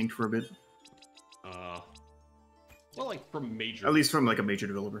stay extinct for a bit. Well, like from major... At least from like a major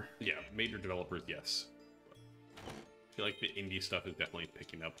developer. Yeah, major developers, yes. I feel like the indie stuff is definitely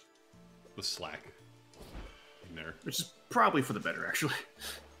picking up the slack. in there. Which is probably for the better, actually.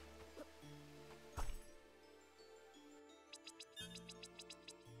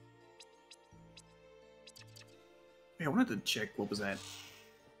 Yeah, I wanted to check what was that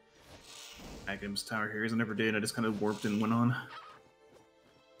Magnum's tower here, as I never did. I just kind of warped and went on.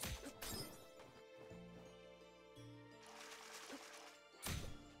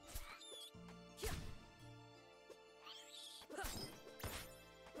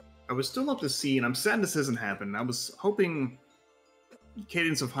 I was still up to see, and I'm sad this hasn't happened. I was hoping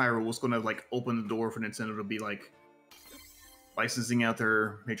Cadence of Hyrule was going to like open the door for Nintendo to be like licensing out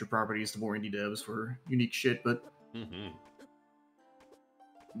their major properties to more indie devs for unique shit, but it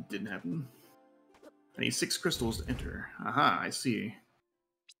didn't happen. I need 6 crystals to enter. Aha, I see.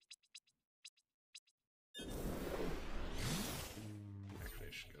 Actually,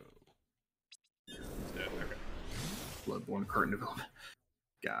 I should go. It's dead. Okay. Bloodborne cart in development.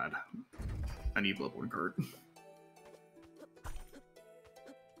 God, I need Bloodborne cart.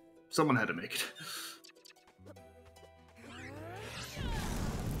 Someone had to make it.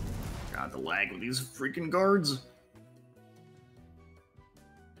 God, the lag with these freaking guards.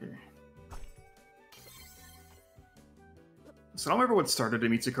 Okay. So I don't remember what started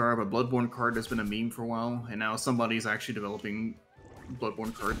Mitsukar, but Bloodborne cart has been a meme for a while, and now somebody's actually developing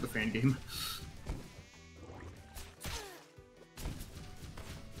Bloodborne cart, the fan game.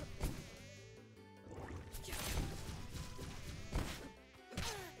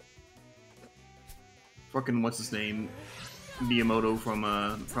 Fucking what's his name? Miyamoto from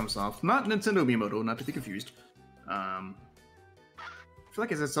FromSoft. Not Nintendo Miyamoto, not to be confused. I feel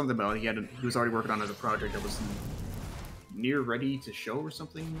like I said something about he was already working on another project that was near ready to show or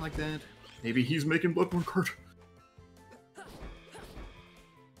something like that. Maybe he's making Bloodborne cart.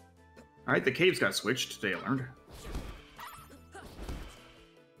 Alright, the caves got switched today, I learned.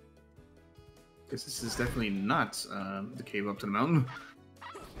 Because this is definitely not the cave up to the mountain.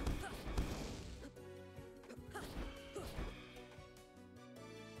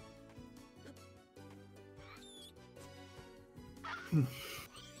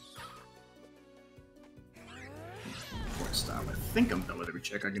 Before I stop, I think I'm done with every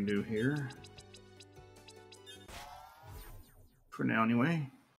check I can do here. For now, anyway.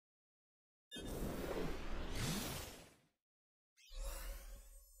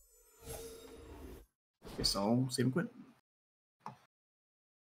 Guess I'll save and quit.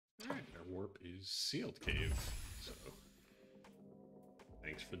 Alright, our warp is sealed cave, so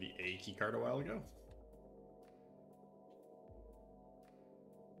thanks for the A key card a while ago.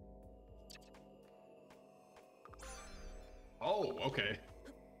 Oh, okay.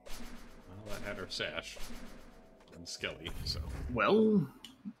 Well, that had our sash and Skelly, so Well,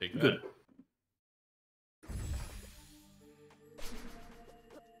 take that. good.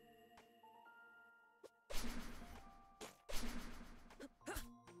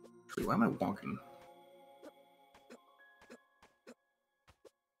 Wait, why am I walking?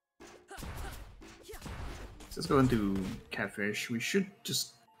 Let's go into Catfish. We should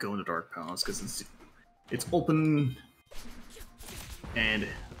just go into Dark Palace because it's open, and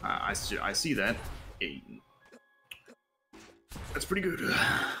I see that. Hey, that's pretty good.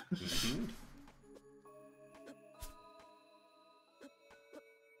 Mm-hmm.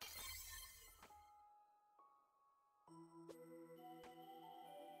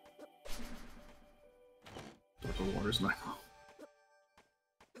 The water's Nyquil.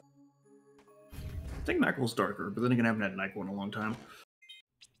 I think Nyquil's darker, but then again, I haven't had Nyquil in a long time.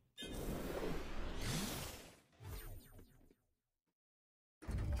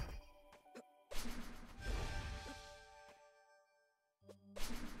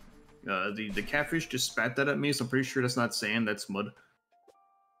 The catfish just spat that at me, so I'm pretty sure that's not sand, that's mud.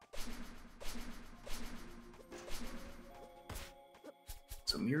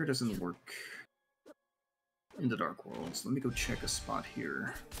 So mirror doesn't work in the Dark World, so let me go check a spot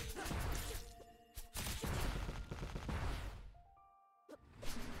here.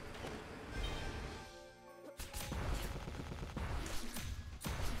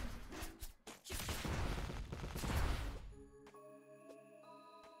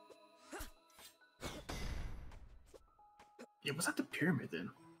 Yeah, was that the pyramid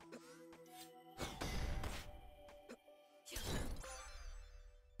then?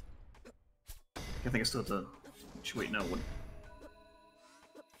 I think I still have to... Wait, no, what?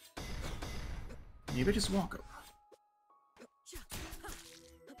 Maybe I just walk up.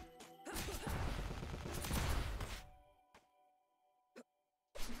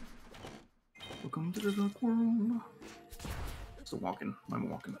 Welcome to the Dark World. Still walking. I'm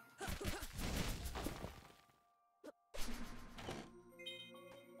walking.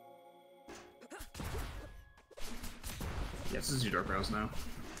 Yes, this is your Dark Brows now.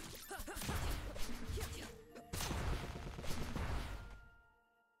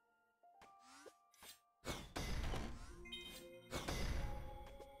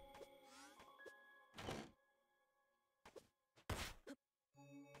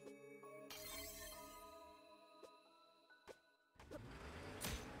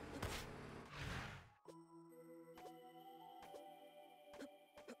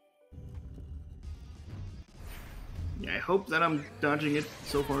 Yeah, I hope that I'm dodging it.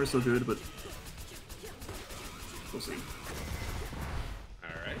 So far, so good, but we'll see.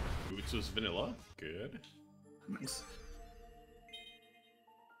 Alright. Boots was vanilla. Good. Nice.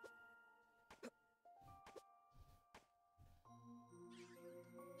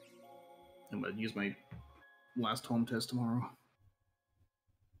 I'm gonna use my last home test tomorrow.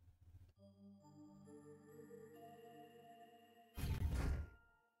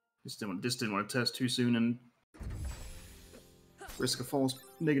 Just didn't want to test too soon and risk a false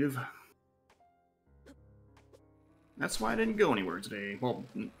negative. That's why I didn't go anywhere today. Well,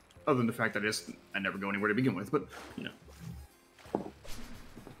 other than the fact that I never go anywhere to begin with, but, you know.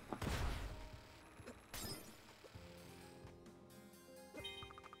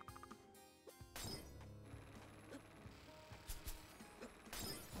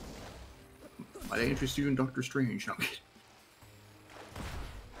 Might I interest you in Doctor Strange? No.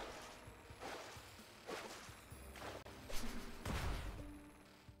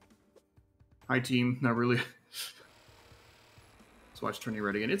 Hi team, not really. Let's watch Tourney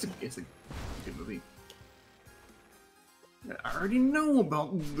Ready, and it's a good movie. I already know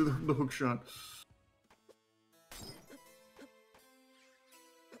about the hook shot.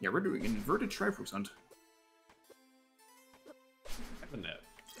 Yeah, we're doing an inverted Triforce hunt. Have a net.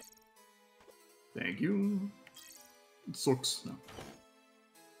 Thank you. It sucks. No.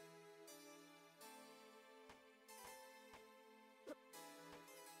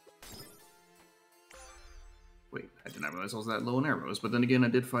 Wait, I did not realize I was that low in arrows, but then again, I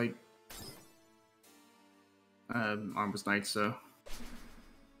did fight Armless Knights, so...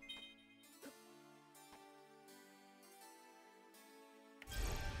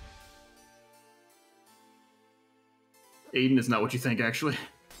 Aiden is not what you think, actually.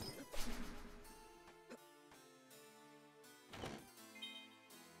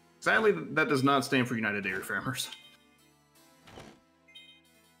 Sadly, that does not stand for United Dairy Farmers.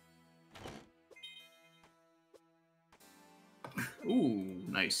 Ooh,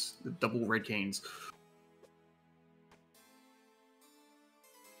 nice. The double red canes.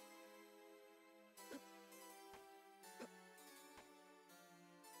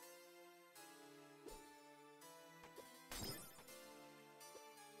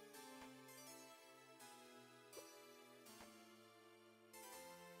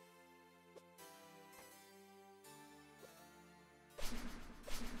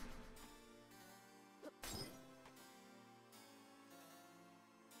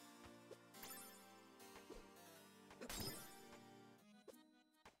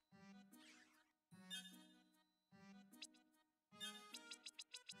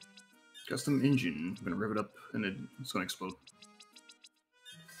 Custom engine. I'm gonna rev it up and it's gonna explode.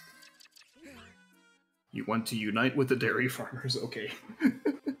 You want to unite with the dairy farmers? Okay.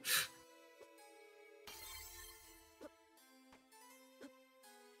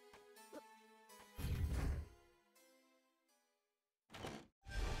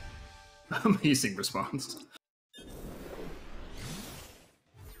 Amazing response.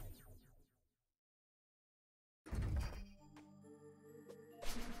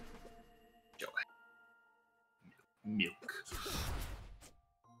 Milk.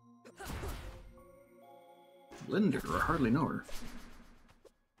 Blender, I hardly know her.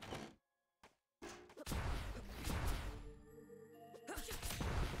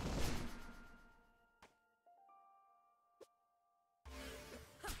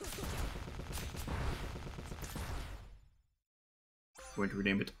 Going to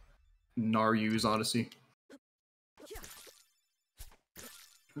rename it Naryu's Odyssey.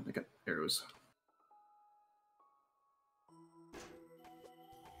 I got arrows.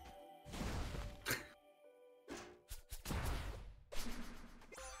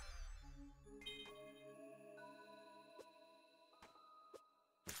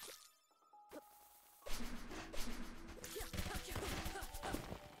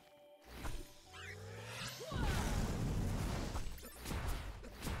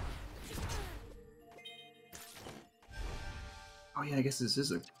 Oh yeah, I guess this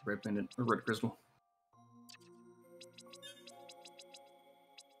is a red pendant, or red crystal.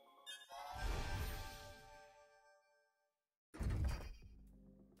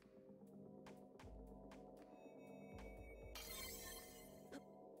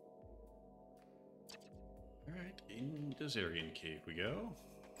 Alright, into Zarian Cave we go.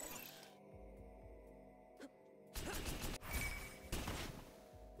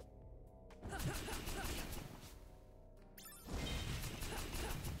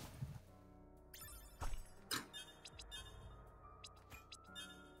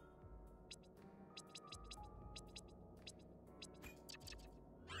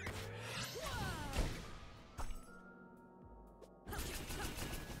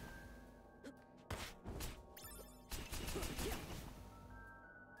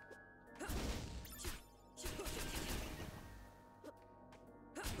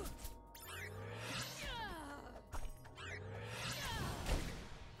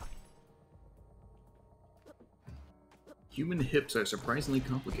 Human hips are surprisingly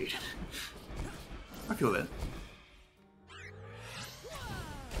complicated. I feel that.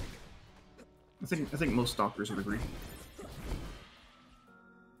 I think most doctors would agree.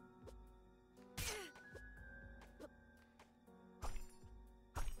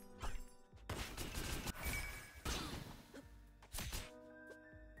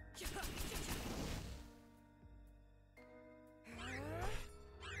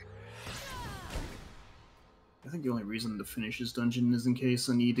 I think the only reason to finish this dungeon is in case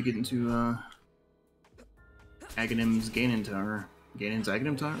I need to get into Aghanim's Ganon Tower. Ganon's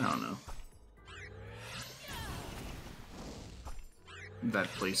Aghanim Tower? I don't know. That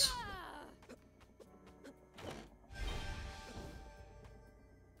place.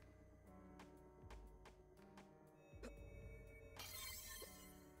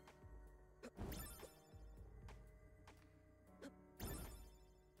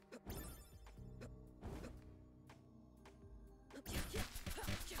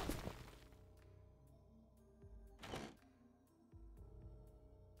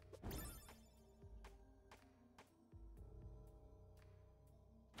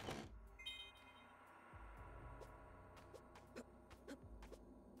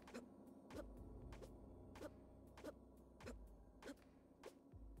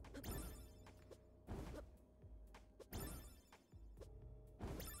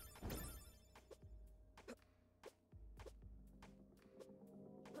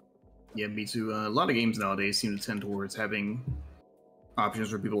 Yeah, me too. A lot of games nowadays seem to tend towards having options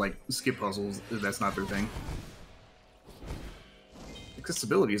for people like skip puzzles. That's not their thing.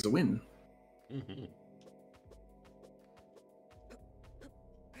 Accessibility is a win. Mm-hmm.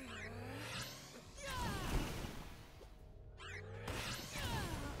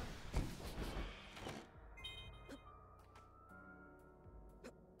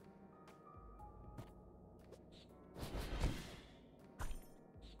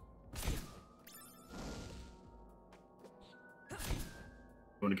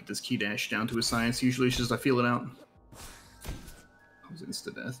 I want to get this key dash down to a science. Usually it's just I feel it out. I was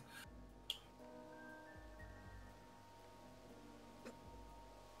insta-death.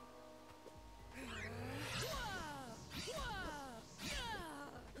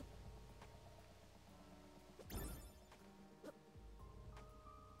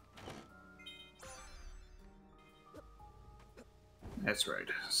 That's right.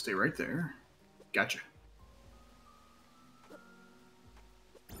 Stay right there. Gotcha.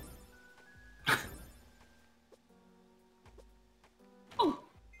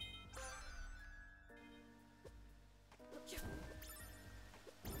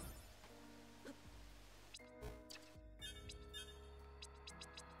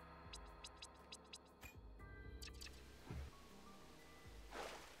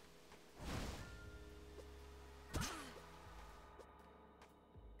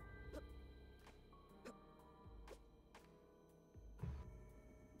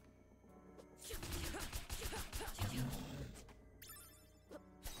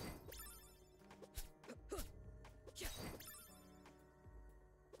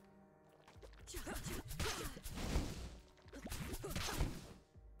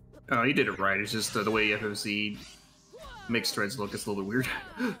 Oh, you did it right. It's just the way FFC mixed threads look is a little bit weird.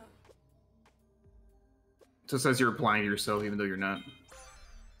 So it says you're applying to yourself even though you're not.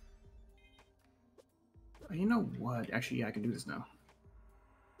 You know what? Actually, yeah, I can do this now.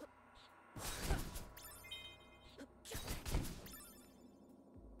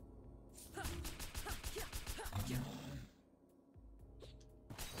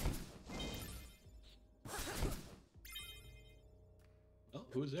 Well,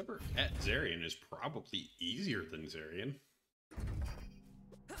 who's ever at Zarian is probably easier than Zarian.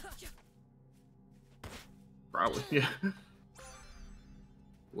 Probably, yeah.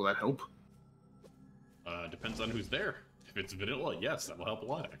 Will that help? Depends on who's there. If it's vanilla, yes, that will help a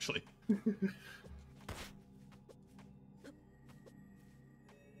lot, actually.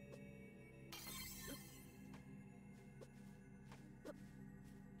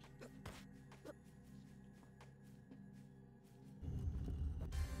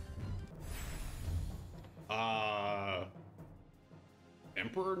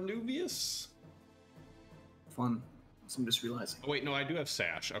 Emperor Nuvius? Fun. So I'm just realizing. Oh wait, no, I do have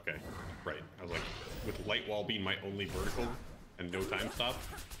Sash. Okay, right. I was like, with Light Wall being my only vertical and no time stop,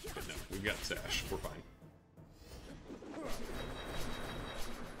 but no, we've got Sash. We're fine.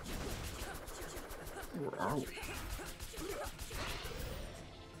 Where are we?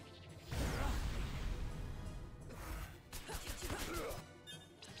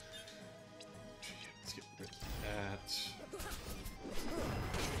 Let's get rid of that.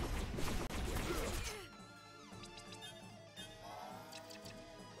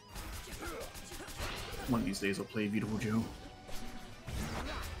 One of these days I'll play Beautiful Joe.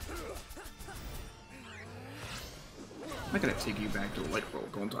 I gotta take you back to Light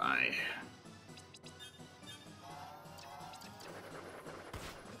World, don't I?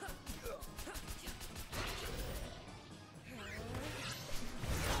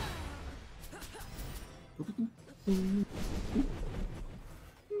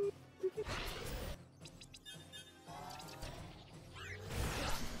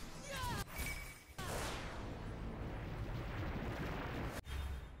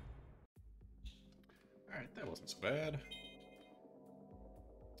 Alright, that wasn't so bad.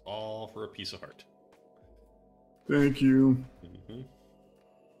 All for a piece of heart. Thank you. Mm-hmm.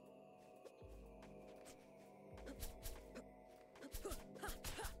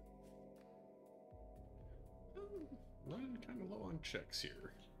 Running kind of low on checks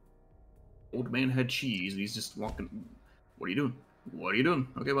here. Old man had cheese, and he's just walking. What are you doing? What are you doing?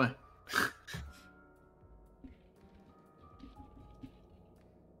 Okay, bye.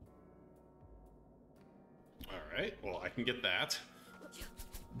 Alright, well, I can get that.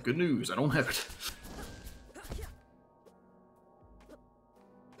 Good news, I don't have it.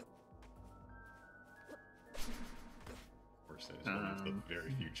 Of course, that is one of the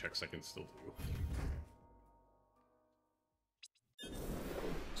very few checks I can still do.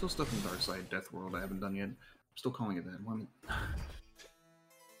 Still stuff in Dark Side Death World I haven't done yet. I'm still calling it that. One.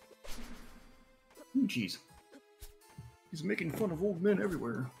 Ooh, jeez. He's making fun of old men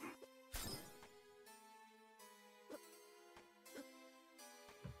everywhere.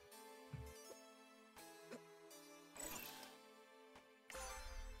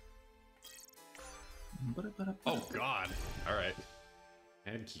 Oh god! Alright.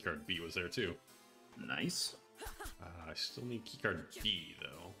 And keycard B was there too. Nice. I still need keycard B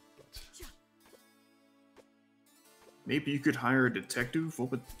though. But... Maybe you could hire a detective?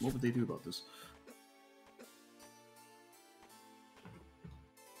 What would they do about this?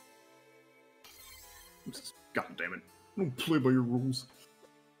 God damn it. I don't play by your rules.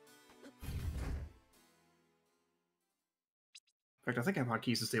 In fact, I think I have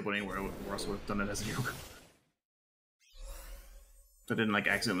hotkeys disabled anywhere, or else I would have done it as a joke. I didn't, like,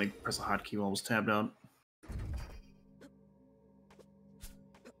 accidentally press a hotkey while I was tabbed out.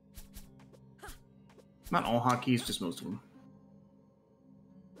 Not all hotkeys, just most of them.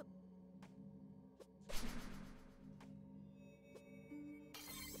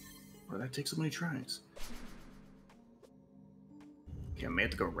 Well, that takes so many tries. Okay, I may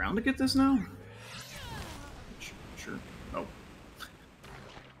have to go around to get this now? Sure. Oh.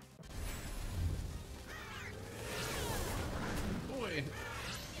 Boy.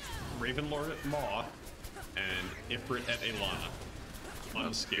 Ravenlord at Maw and Ifrit at Elana.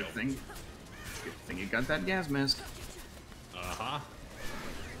 On scale. Good thing you got that gas mask. Uh-huh.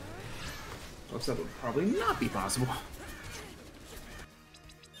 Looks like that would probably not be possible.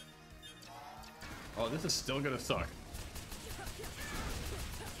 Oh, this is still gonna suck.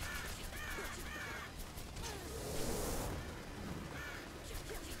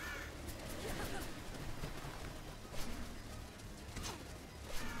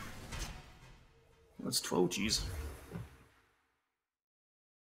 That's 12 G's.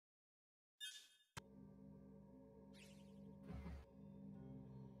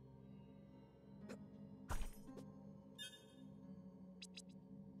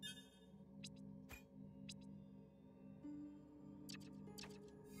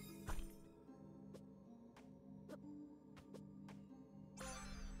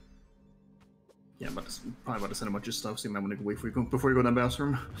 Yeah, I'm probably about to send a bunch of stuff, so you might want to wait before you go in that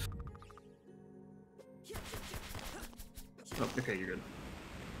bathroom. Oh, okay, you're good.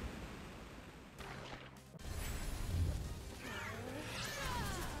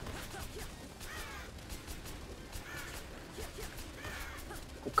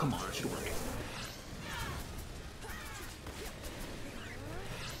 Oh, come on, it should work.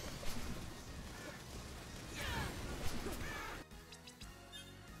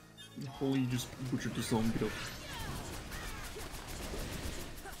 Holy, you just butchered the zombie up.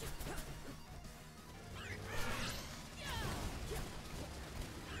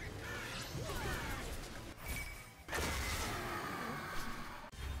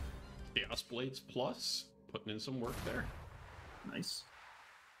 Chaos Blades Plus, putting in some work there. Nice.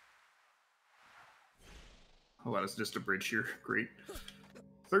 Oh, wow, that's just a bridge here. Great.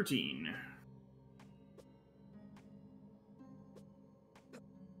 13.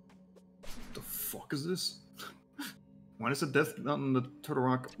 What the fuck is this? Why does the death on the Turtle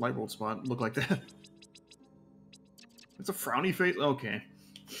Rock light bulb spot look like that? It's a frowny face? Okay.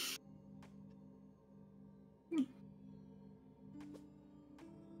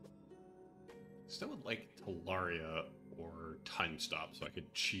 Still would like Talaria or Time Stop so I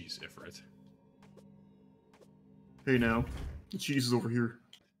could cheese Ifrit. Hey now, the cheese is over here.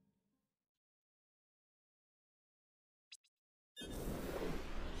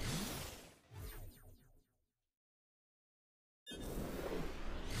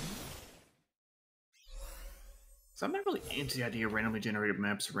 So I'm not really into the idea of randomly generated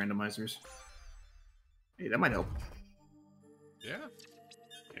maps or randomizers. Hey, that might help. Yeah,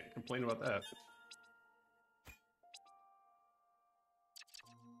 can't complain about that.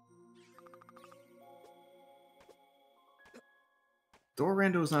 Door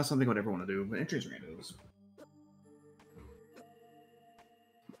rando is not something I would ever want to do, but entrance rando is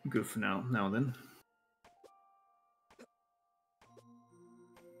good for now. Now and then.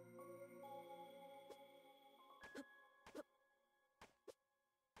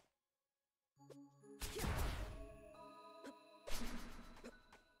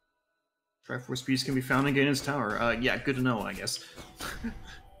 Triforce piece can be found in Ganon's tower. Yeah, good to know, I guess.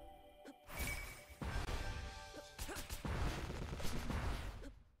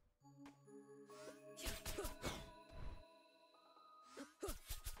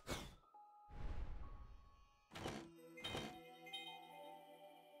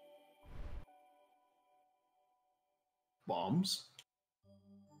 Bombs?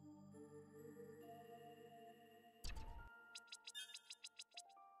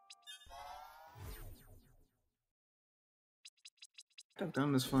 I've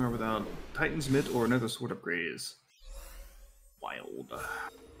done this far without Titan's Mitt or another sword upgrade is wild.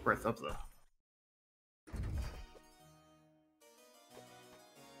 Breath up though.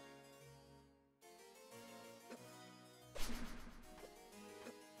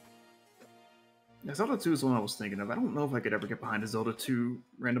 Yeah, Zelda 2 is the one I was thinking of. I don't know if I could ever get behind a Zelda 2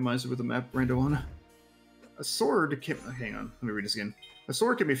 randomizer with a map rando on. A sword can... Hang on, let me read this again. A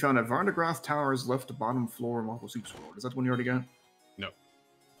sword can be found at Varnagroth Tower's left bottom floor in Waffle Soup's world. Is that the one you already got? No.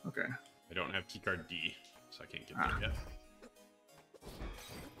 Okay. I don't have keycard D, so I can't get that yet.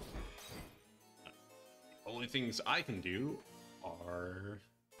 Only things I can do are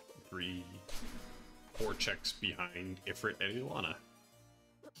 3, 4 checks behind Ifrit and Ilana.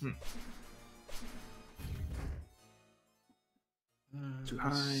 Too high.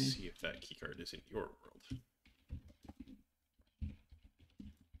 Let's see if that keycard is in your world.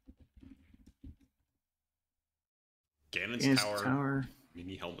 Ganon's Tower.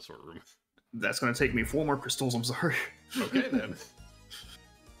 Mini Helmasaur room. That's going to take me 4 more crystals, I'm sorry. Okay, then.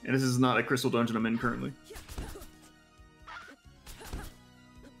 And this is not a crystal dungeon I'm in currently.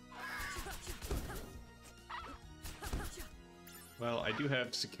 Well, I do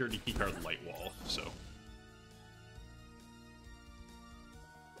have security keycard light wall, so...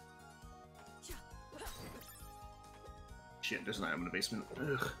 Shit, there's an item in the basement.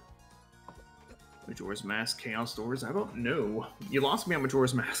 Ugh. Majora's Mask, Chaos Doors? I don't know. You lost me on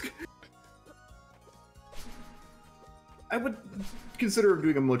Majora's Mask. I would consider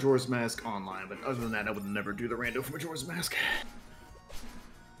doing a Majora's Mask online, but other than that, I would never do the rando for Majora's Mask.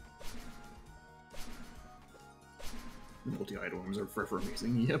 Multi-item rooms are forever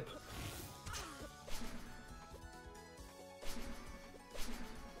amazing, yep.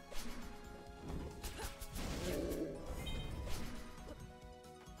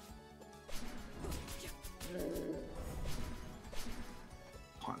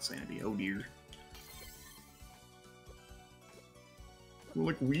 Hot sanity, oh dear.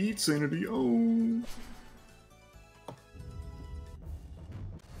 Like weed sanity, oh.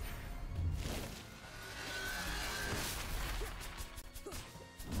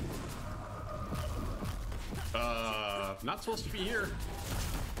 Not supposed to be here.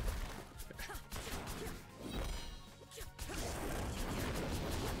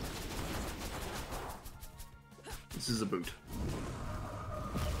 This is a boot.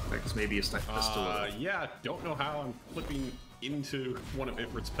 In fact, this may be a stiletto. Yeah, don't know how I'm flipping into one of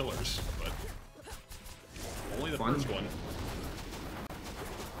Ifrit's pillars, but only the first one.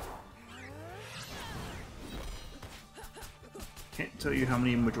 Can't tell you how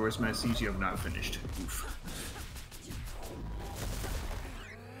many Majora's Mask you have not finished. Oof.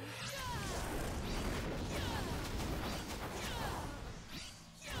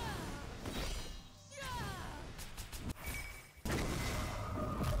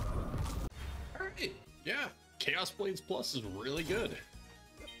 Chaos Blades Plus is really good.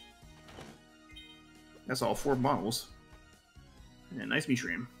 That's all 4 bottles. Yeah, nice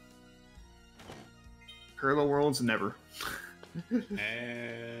Mishram. Parallel Worlds, never.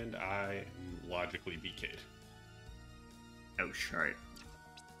 And I am logically BK'd. Ouch, alright.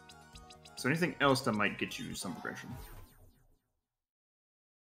 So anything else that might get you some progression?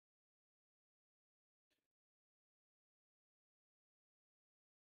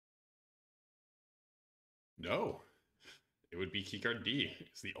 No. It would be keycard D.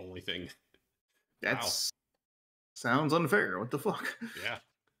 It's the only thing. That's... Sounds unfair. What the fuck? Yeah.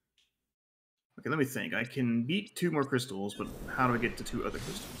 Okay, let me think. I can beat 2 more crystals, but how do I get to 2 other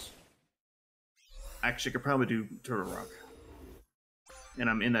crystals? Actually, I could probably do Turtle Rock. And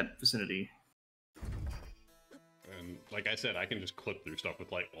I'm in that vicinity. And like I said, I can just clip through stuff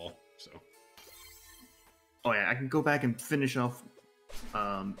with Light Wall, so... Oh yeah, I can go back and finish off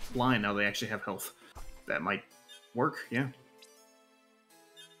Blind now they actually have health. That might work, yeah.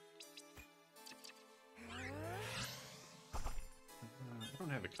 I don't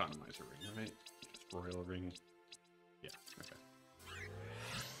have a Economizer ring, right? Just Royal Ring. Yeah, okay.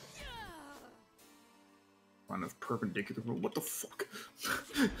 Line of perpendicular. What the fuck?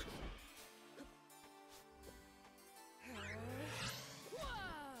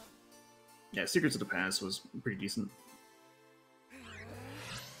 Yeah, Secrets of the Past was pretty decent.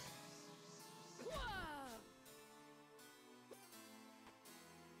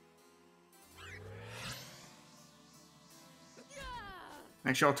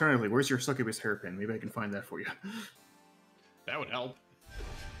 Actually, alternatively, where's your succubus hairpin? Maybe I can find that for you. That would help.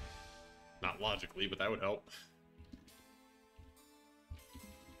 Not logically, but that would help.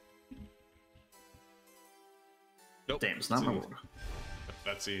 Nope. Damn, it's not my world.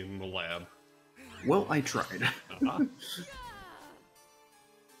 That's in the lab. Well, I tried. Uh-huh.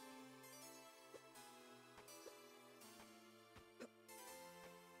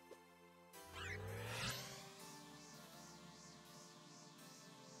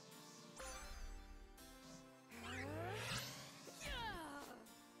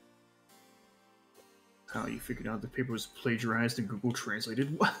 How you figured out the paper was plagiarized and Google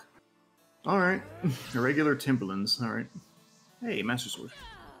translated? What? Alright. Irregular Timberlands. Alright. Hey, Master Sword.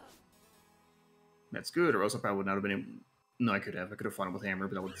 That's good, or else I probably would not have been able... No, I could have. I could have fought him with hammer,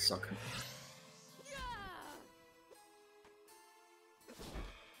 but that would suck.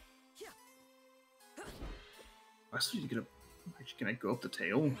 I still need to get up... Actually, can I go up the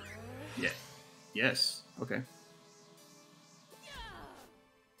tail? Yeah. Yes. Okay.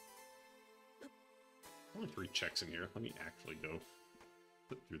 Only 3 checks in here. Let me actually go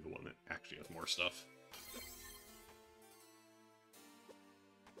put through the one that actually has more stuff.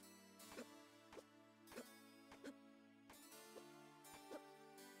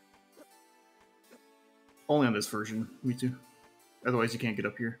 Only on this version, me too. Otherwise, you can't get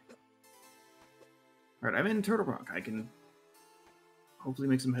up here. Alright, I'm in Turtle Rock. I can hopefully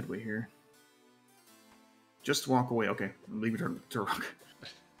make some headway here. Just walk away. Okay, I'm leaving Turtle Rock.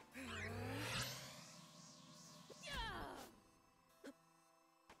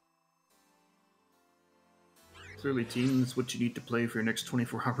 Clearly, team, that's what you need to play for your next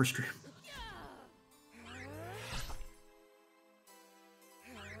 24-hour stream.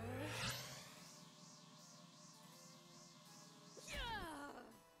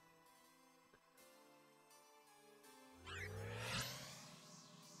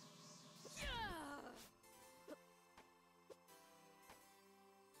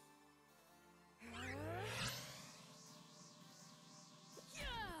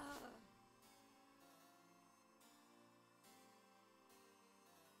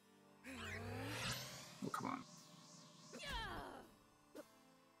 Oh, come on.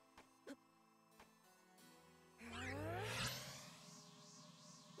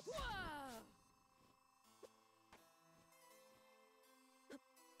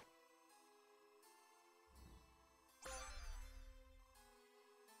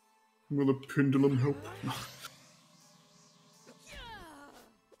 Will a pendulum help?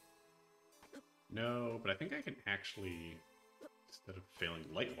 No, but I think I can actually, instead of failing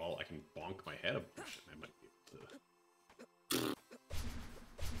Light Wall, I can bonk my head a bunch and I might be able to...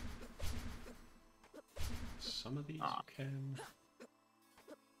 Some of these you can...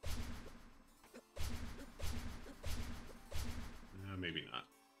 Maybe not.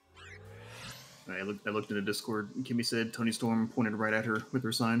 I looked in the Discord, and Kimmy said Tony Storm pointed right at her with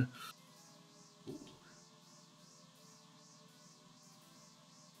her sign. Ooh.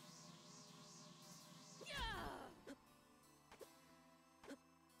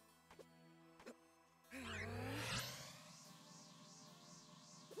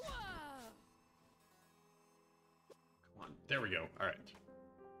 There we go. All right.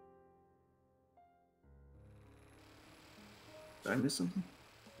 Did I miss something?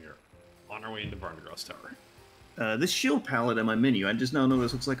 We're on our way into Varnagros Tower. This shield palette in my menu, I just now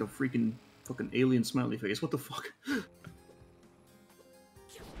noticed looks like a freaking fucking alien smiley face. What the fuck?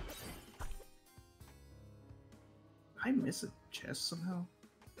 I miss a chest somehow?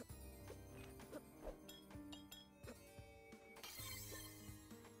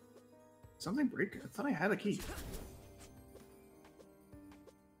 Something break? I thought I had a key.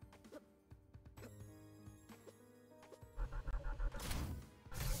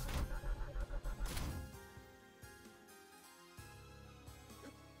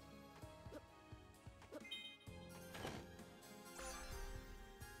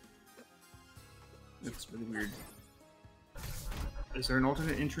 That's really weird. Is there an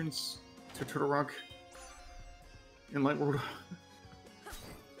alternate entrance to Turtle Rock in Lightworld?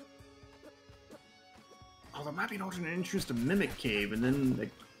 Oh, there might be an alternate entrance to Mimic Cave, and then,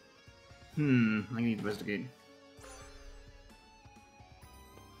 like... I need to investigate.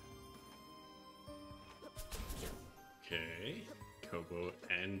 Okay. Kobo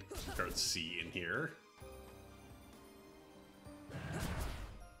and Keycard C in here.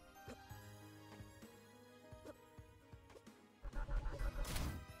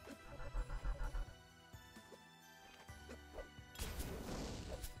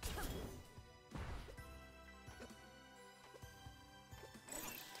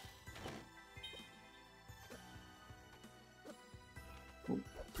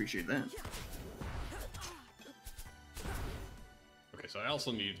 Appreciate that. Okay, so I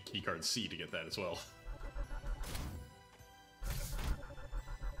also need Keycard C to get that as well.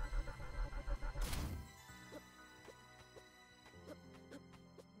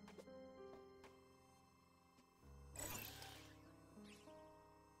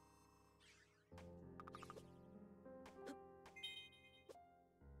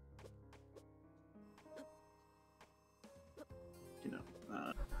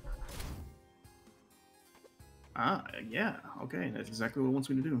 Yeah, okay, that's exactly what it wants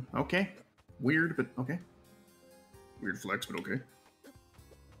me to do. Okay. Weird, but okay. Weird flex, but okay.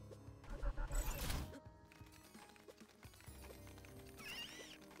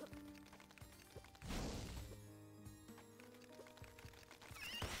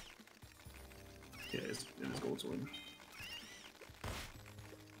 Yeah, it is gold sword.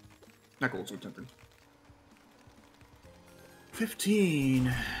 Not gold sword, tempered.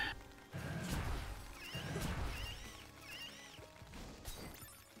 15.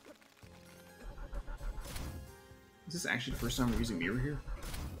 Is this actually the first time we're using mirror here?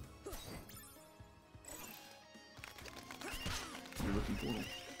 We're looking portal.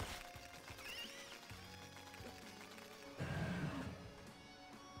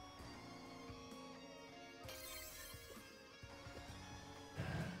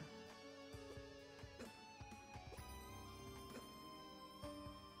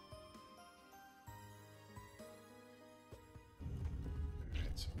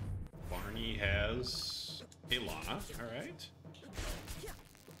 Alright, so Barney has Lana, alright.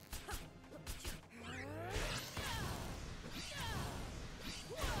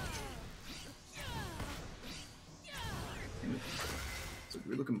 It's a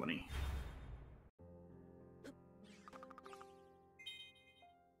weird looking bunny.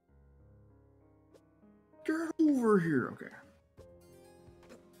 Get over here, okay.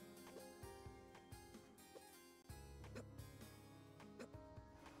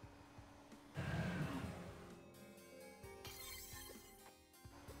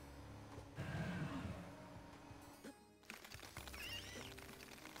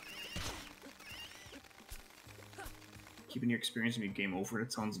 Keeping your experience and your game over,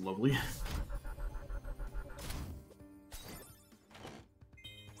 it sounds lovely.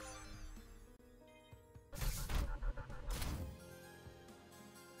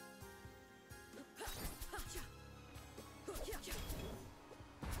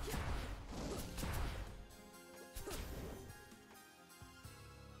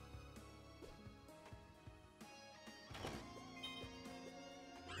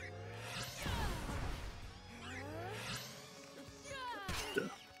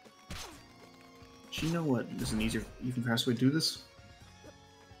 Do you know what? There's an easier, even faster way to do this.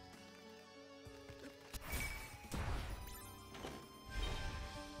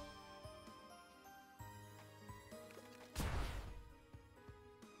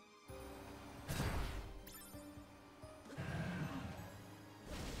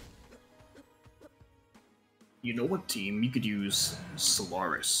 You know what, team? You could use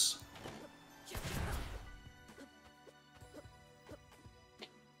Solaris.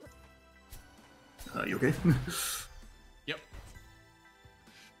 You okay? Yep.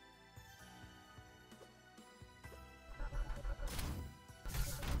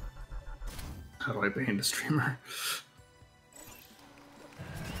 why I banned a streamer.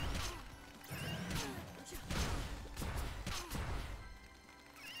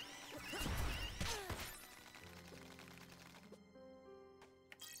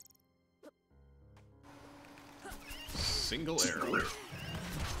 Single arrow.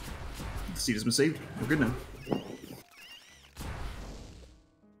 The seed has been saved. We're good now.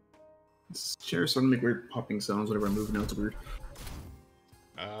 This chair's starting to make weird popping sounds whenever I'm moving. Now it's weird.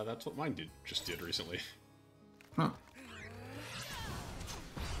 That's what mine just did recently. Huh.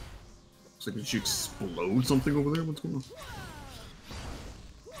 Looks like did you explode something over there? What's going on?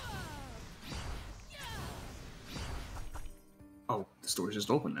 Oh, the store's just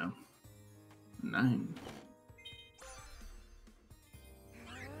open now. 9.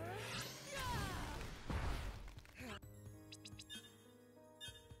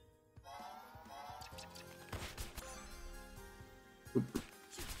 Oop.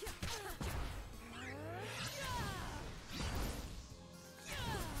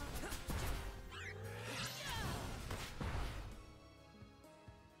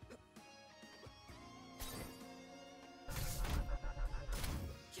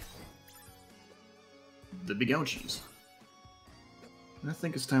 The big ouchies. I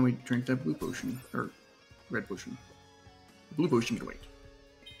think it's time we drink that blue potion. Or red potion. The blue potion can wait.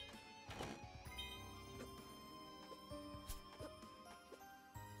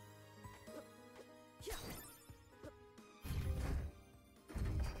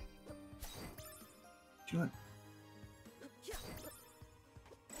 Do you know what?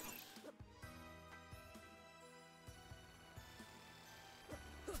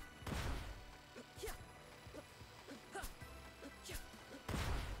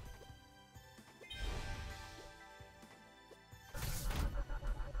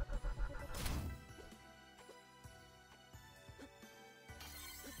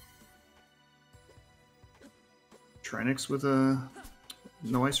 Trinix with a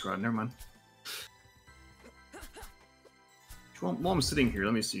no ice rod. Never mind. While I'm sitting here,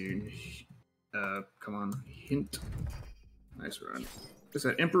 let me see. Come on, hint. Ice rod. Is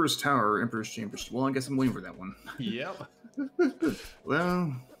that Emperor's Tower or Emperor's Chambers? Well, I guess I'm waiting for that one. Yep.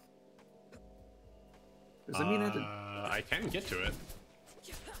 Well, does that mean I can get to it.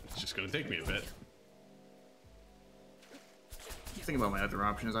 It's just gonna take me a bit. Think about my other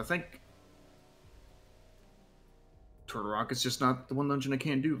options. I think Turtle Rock is just not the one dungeon I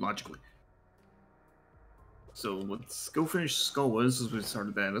can't do logically. So let's go finish Skullwoods since we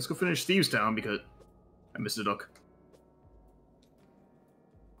started that. Let's go finish Thieves Town because I missed a duck.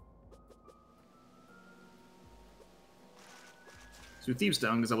 So Thieves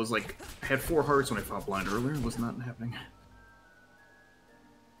Town because I was like I had 4 hearts when I fought blind earlier. It was not happening.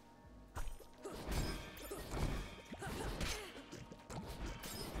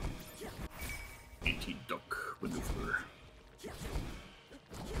 Duck maneuver.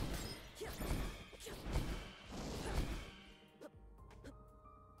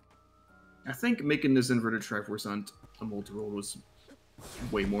 I think making this inverted Triforce Hunt a multi-world was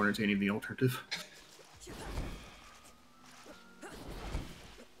way more entertaining than the alternative.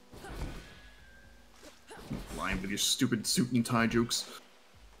 Lying with your stupid suit and tie jokes.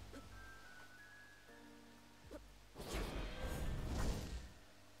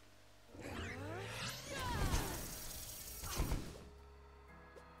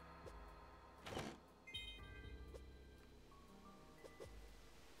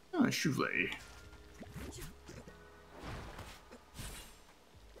 Chouvet.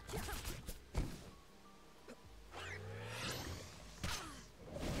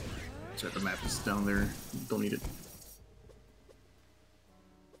 Sorry, the map is down there. Don't need it.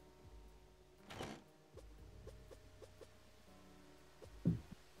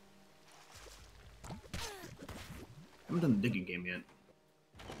 Haven't done the digging game yet.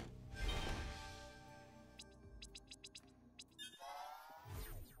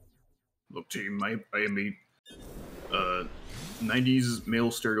 Look, team, I am a 90s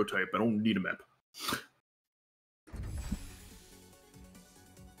male stereotype. I don't need a map.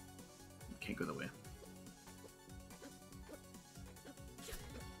 Can't go that way.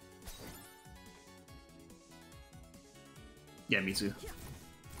 Yeah, me too.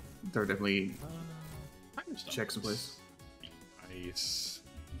 There are definitely checks in place. Nice.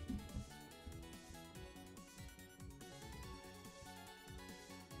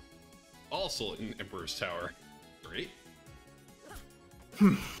 Also in Emperor's Tower. Great.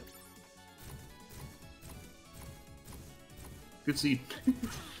 Good seed.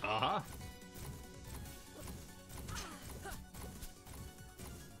 Uh-huh.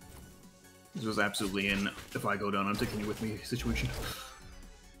 This was absolutely in if I go down, I'm taking you with me situation.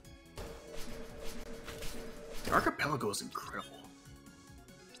 Archipelago is incredible.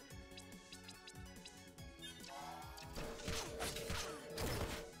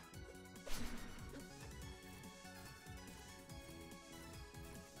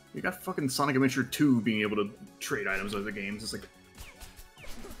 You got fucking Sonic Adventure 2 being able to trade items with other games. It's like...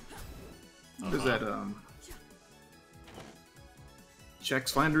 What is that,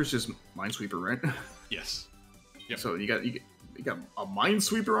 Chex Flanders is Minesweeper, right? Yes. Yep. So you got a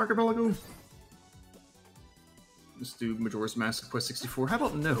Minesweeper Archipelago? Let's do Majora's Mask Quest 64. How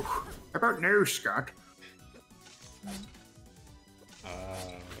about no? How about no, Scott?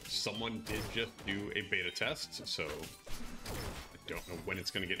 Someone did just do a beta test, so I don't know when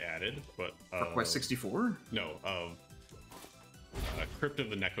it's going to get added, but... For Quest 64? No, of Crypt of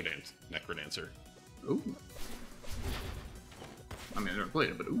the Necrodancer. Ooh. I mean, I never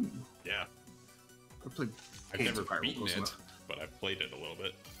played it, but ooh. Yeah. I've never beaten it, but I've played it a little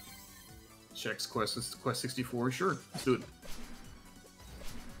bit. Chex Quest 64, sure, let's do it.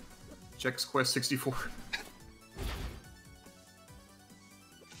 Chex Quest 64.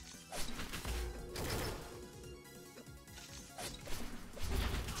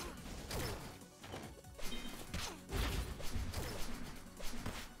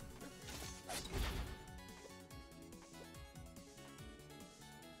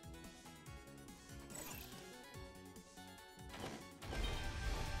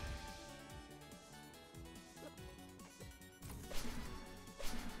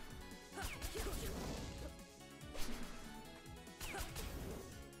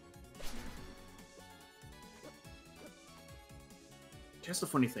 That's the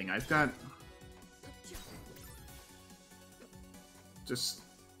funny thing. I've had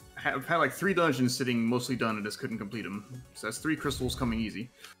like 3 dungeons sitting mostly done and just couldn't complete them. So that's 3 crystals coming easy.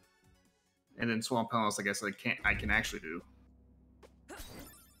 And then Swamp Palace, I guess I can actually do.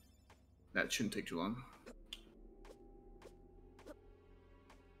 That shouldn't take too long.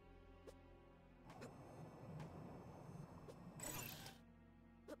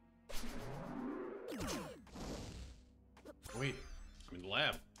 Wait, I'm in the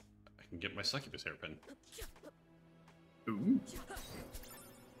lab. I can get my succubus hairpin. Ooh.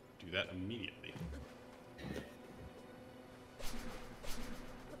 Do that immediately.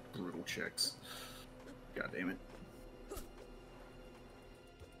 Brutal checks. God damn it.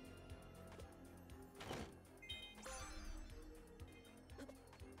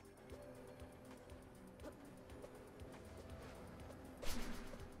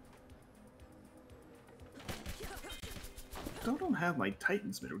 I don't have my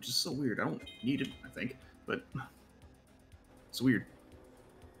Titan's Mitt, which is so weird. I don't need it, I think, but it's weird.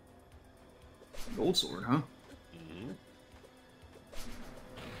 Gold sword, huh? Mm-hmm.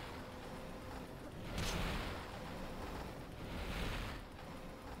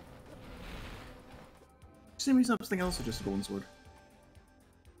 Send me something else or just a golden sword?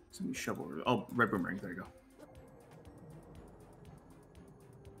 Send me shovel. Oh, red boomerang. There you go.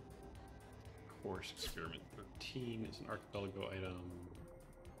 Course Experiment 13 is an archipelago item.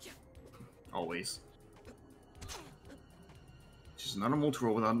 Always. She's not a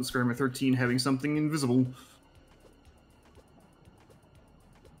multi-roll without Experiment 13 having something invisible.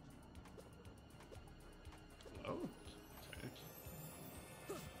 Oh. Okay.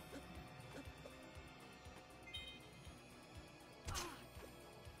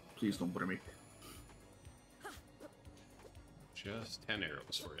 Please don't butter me. Just 10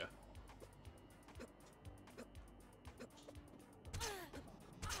 arrows for you.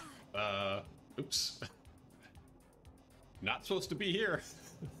 Oops. Not supposed to be here.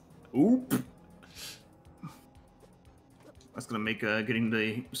 Oop. That's gonna make getting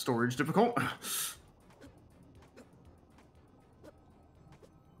the storage difficult.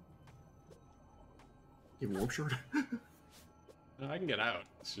 You have a warp shard? No, I can get out.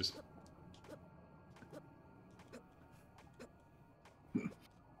 It's just...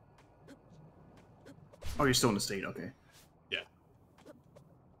 Oh, you're still in the state, okay. Yeah.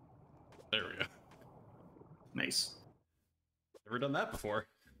 There we go. Nice. Never done that before.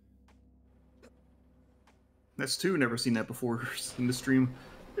 That's 2, never seen that before in the stream.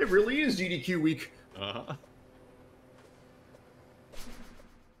 It really is GDQ week. Uh-huh.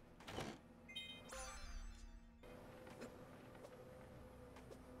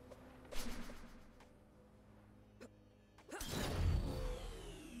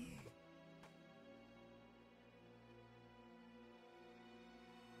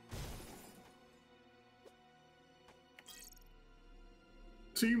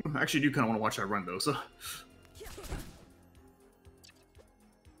 See, I actually do kind of want to watch that run though, so.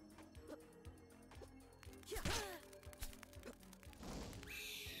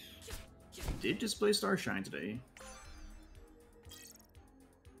 did display Starshine today.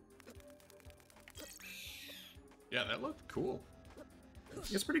 Yeah, that looked cool.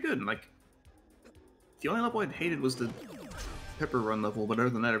 It's pretty good. Like, the only level I hated was the Pepper Run level, but other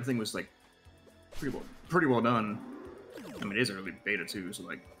than that, everything was like pretty well done. I mean, it is early beta too, so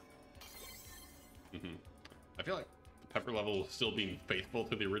like. I feel like the Pepper level is still being faithful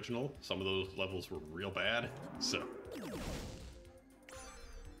to the original. Some of those levels were real bad, so.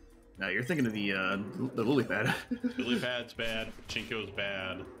 Now you're thinking of the lily pad. Lily pad's bad. Chinko's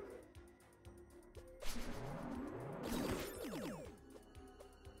bad.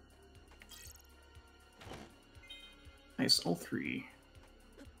 Nice, all three.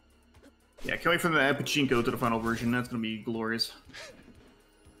 Yeah, can't wait for the Pachinko to the final version. That's gonna be glorious.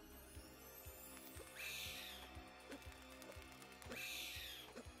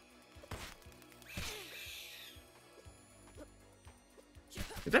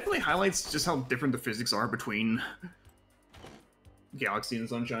 It definitely highlights just how different the physics are between Galaxy and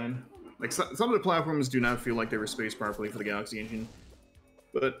Sunshine. Like, some of the platforms do not feel like they were spaced properly for the Galaxy engine,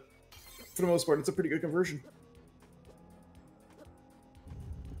 but for the most part, it's a pretty good conversion.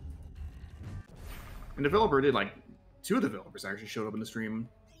 And the developer did, like, two of the developers actually showed up in the stream.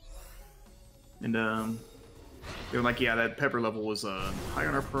 And, they were like, yeah, that Pepper level was, high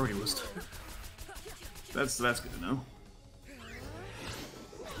on our priority list. That's good to know.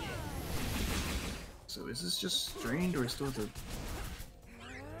 So is this just strained, or still have to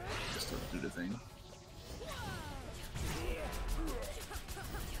do the thing?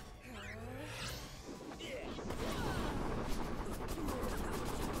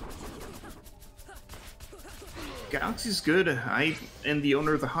 Galaxy's good. I am the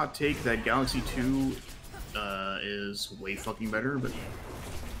owner of the hot take that Galaxy 2 is way fucking better, but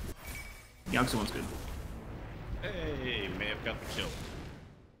Galaxy 1's good. Hey, may have got the kill.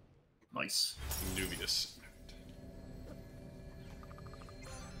 Nice. Dubious.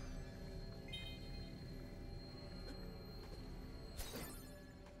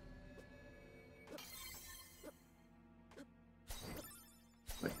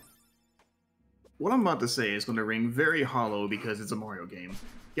 Like, what I'm about to say is going to ring very hollow because it's a Mario game.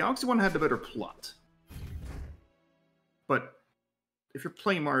 Galaxy 1 had the better plot. But if you're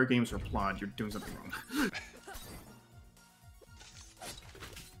playing Mario games for plot, you're doing something wrong.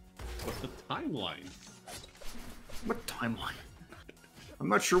 What's the timeline? What timeline? I'm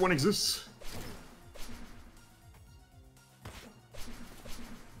not sure one exists.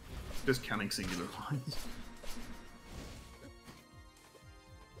 Just counting singular lines.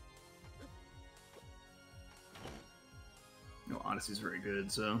 No, Odyssey's very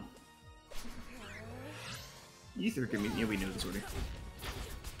good, so. Ether can be. Yeah, we knew this already.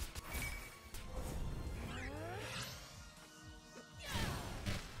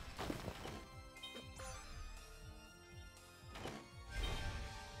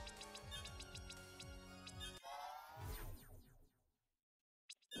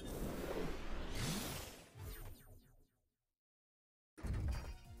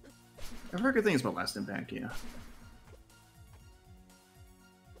 I've heard good things about Last Impact, yeah.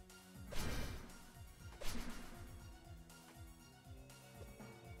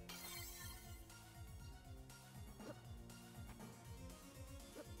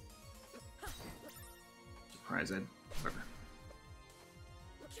 Surprise, Ed. Whatever.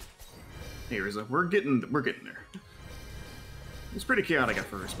 Hey, Rizzo, we're getting there. It's pretty chaotic at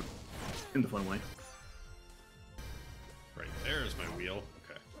first, but in the fun way. Right, there's my wheel.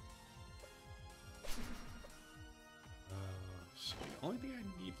 Okay. So the only thing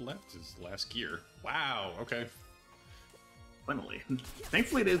I need left is last gear. Wow, okay. Finally.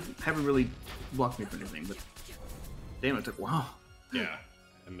 Thankfully, they haven't really blocked me for anything, but damn, it took a while. Yeah,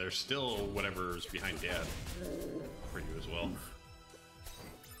 and there's still whatever's behind Dad for you as well.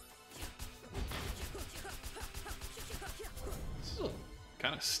 This is a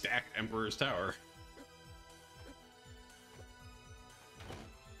kind of stacked Emperor's Tower.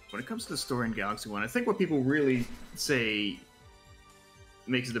 When it comes to the story in Galaxy 1, I think what people really say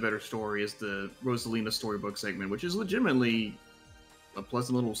makes it a better story is the Rosalina storybook segment, which is legitimately a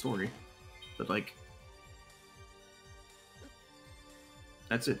pleasant little story. But, like,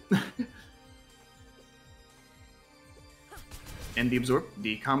 that's it. And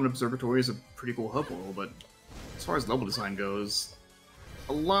the Common Observatory is a pretty cool hub world, but as far as level design goes,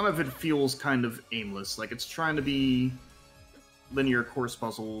 a lot of it feels kind of aimless. Like, it's trying to be linear course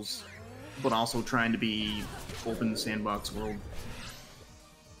puzzles, but also trying to be open sandbox world.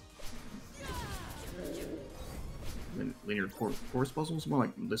 Linear course puzzles? More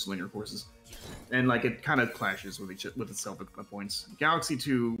like this linear courses. And, like, it kind of clashes with itself at points. Galaxy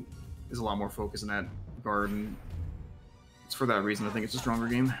 2 is a lot more focus in that regard, and it's for that reason I think it's a stronger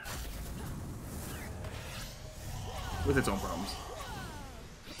game. With its own problems.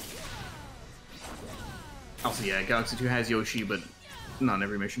 Also, yeah, Galaxy 2 has Yoshi, but not in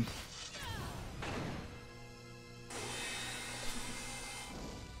every mission.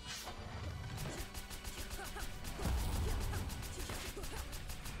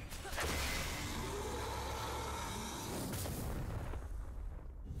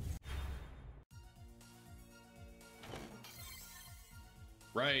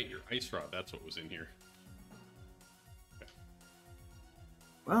 Right, your ice rod, that's what was in here. Okay.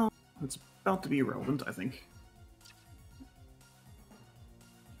 Well, it's about to be irrelevant, I think.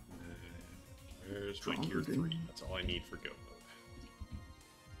 Where's my Gear 3? That's all I need for go mode.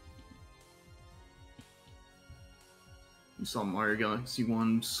 You saw Mario Galaxy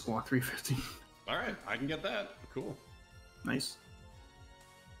 1 Squawk 350. Alright, I can get that. Cool. Nice.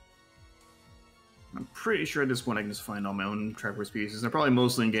 I'm pretty sure at this point I can just find all my own Triforce pieces. They're probably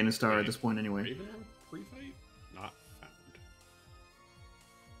mostly in Ganon Star at this point anyway. Ravenloft pre-fight? Not found.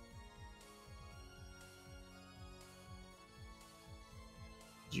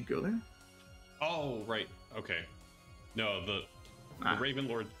 Did you go there? Oh, right. Okay. No, the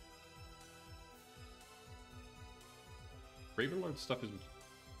Ravenlord... Ravenlord stuff is...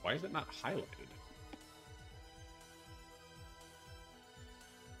 Why is it not highlighted?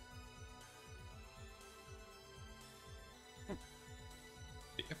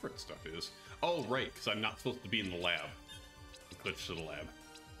 The Ifrit stuff is... Oh, right, because I'm not supposed to be in the lab. I glitched to the lab.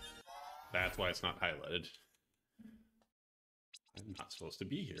 That's why it's not highlighted. I'm not supposed to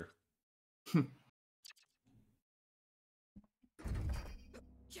be here.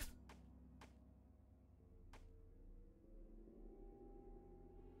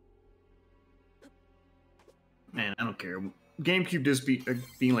 Man, I don't care. GameCube disc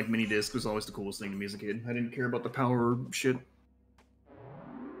being like mini disc was always the coolest thing to me as a kid. I didn't care about the power shit.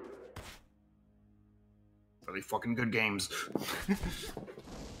 Really fucking good games.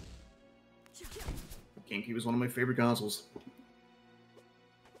 GameCube is one of my favorite consoles.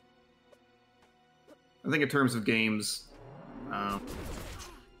 I think in terms of games,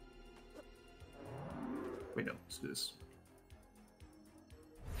 wait, no, let's do this.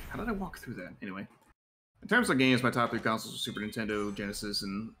 How did I walk through that? Anyway. In terms of games, my top 3 consoles are Super Nintendo, Genesis,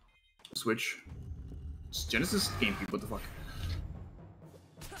 and Switch. Genesis? GameCube, what the fuck?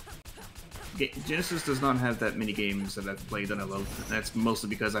 Genesis does not have that many games that I've played that I love. That's mostly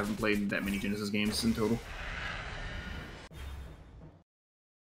because I haven't played that many Genesis games in total.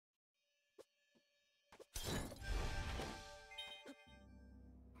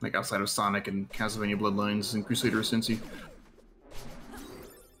 Like outside of Sonic and Castlevania Bloodlines and Crusader Cincy.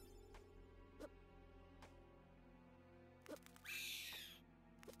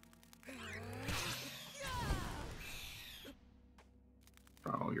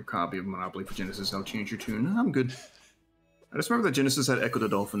 Oh, your copy of Monopoly for Genesis, I'll change your tune. I'm good. I just remember that Genesis had Echo the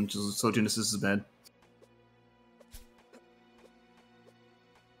Dolphin, so Genesis is bad.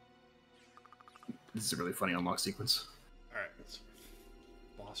 This is a really funny unlock sequence. Alright,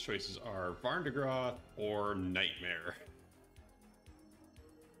 boss choices are Varndegroth or Nightmare.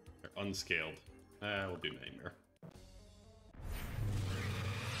 They're unscaled. We'll do Nightmare.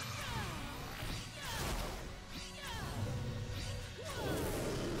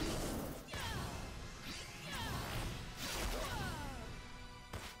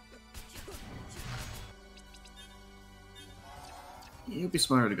 It'd be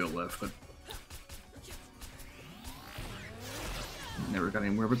smarter to go left, but never got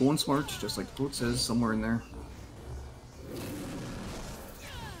anywhere but going smart, just like the quote says somewhere in there.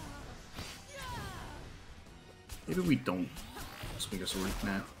 Maybe we don't swing a sword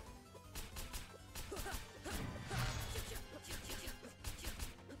now.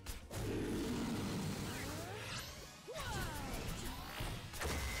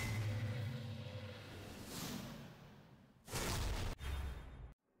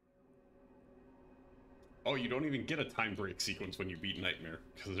 Oh, you don't even get a time break sequence when you beat Nightmare,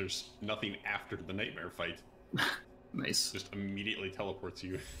 because there's nothing after the Nightmare fight. Nice. Just immediately teleports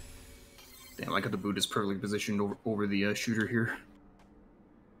you. Damn, I like how the boot is perfectly positioned over the shooter here.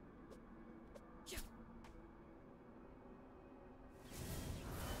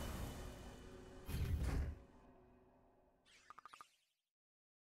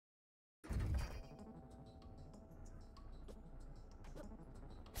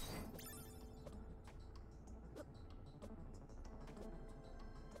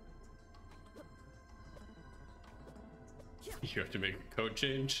 You have to make a code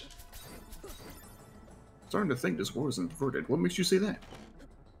change. Starting to think this war isn't averted. What makes you say that?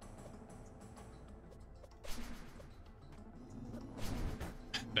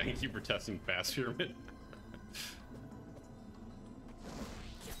 Thank you for testing Fast Pyramid.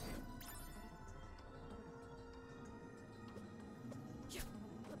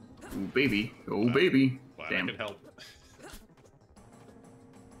 Ooh, baby. Oh, baby. Glad Damn. I could help.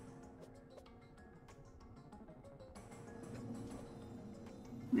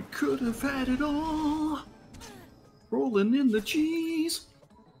 We could have had it all. Rolling in the cheese.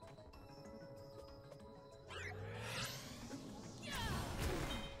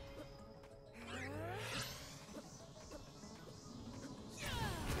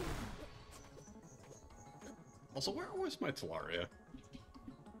 Also, where was my Talaria?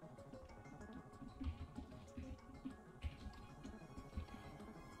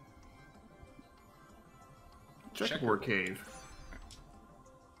 Checkerboard cave.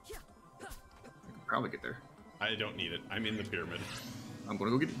 I could probably get there. I don't need it. I'm in the pyramid. I'm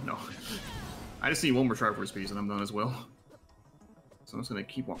gonna go get it. No. I just need one more Triforce piece and I'm done as well. So I'm just gonna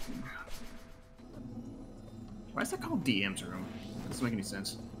keep walking. Why is that called DM's room? That doesn't make any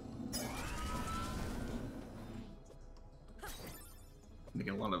sense. I'm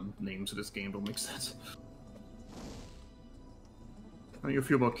making a lot of names to this game don't make sense. How do you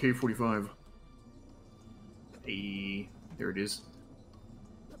feel about K45? Hey, there it is.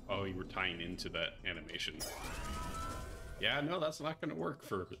 Oh, you were tying into that animation. Yeah, no, that's not going to work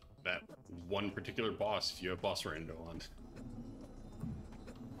for that one particular boss if you have boss rando on.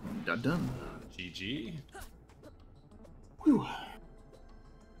 Done. GG. Whew.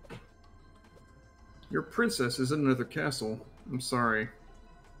 Your princess is in another castle. I'm sorry.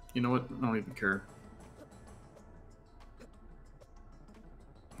 You know what? I don't even care.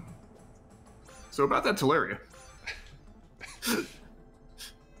 So about that Talaria.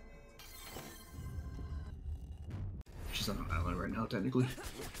 She's on an island right now, technically.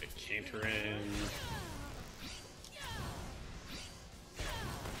 I canter in.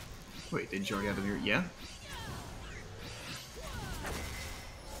 Wait, didn't you already have it here? Yeah?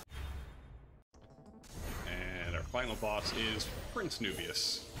 And our final boss is Prince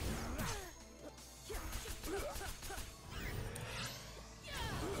Nubius.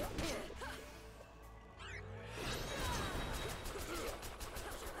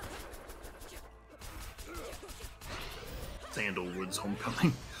 Sandalwood's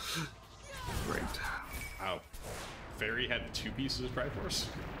homecoming. Right. Wow. Fairy had 2 pieces of Triforce.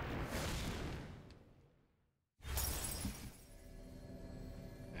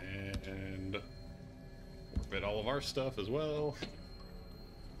 And forfeit all of our stuff as well.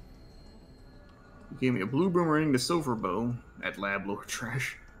 You gave me a blue boomerang, the silver bow, at lab lore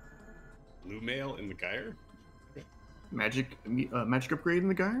trash. Blue mail in the Gyre? Magic upgrade in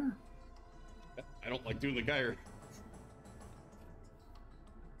the Gyre? I don't like doing the Gyre.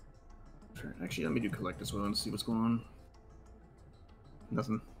 Actually, let me do collect as well and see what's going on.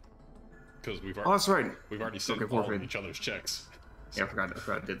 Nothing. Because we've Oh, already, that's right. we've already sent Okay, all forfeit. of each other's checks. Yeah, I forgot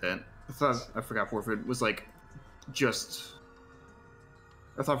I did that. I forgot forfeit was like just.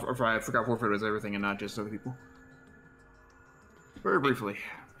 I forgot forfeit was everything and not just other people. Very briefly.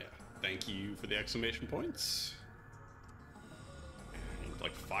 Yeah. Thank you for the exclamation points. And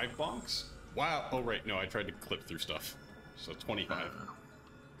like 5 bonks? Wow. Oh, right. No, I tried to clip through stuff. So 25.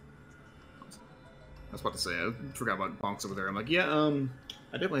 I was about to say, I forgot about bonks over there. I'm like, yeah, I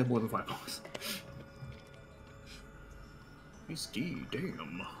definitely have more than 5 bonks. HD,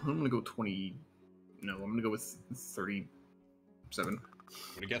 damn. I'm gonna go 20. No, I'm gonna go with 37. I'm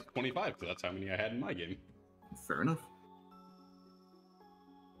gonna guess 25, because that's how many I had in my game. Fair enough.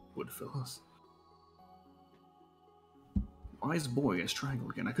 Woodfellas. Wise boy as triangle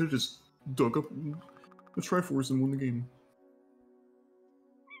again. I could have just dug up the Triforce and won the game.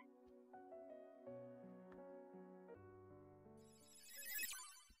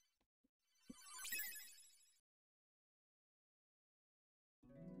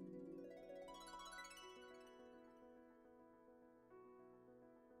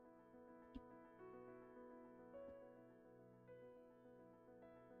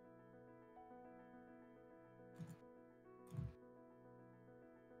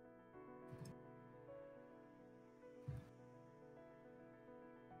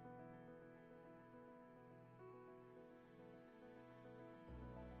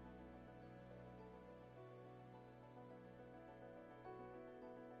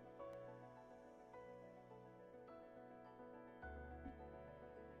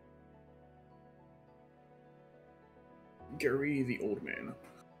 Gary the Old Man.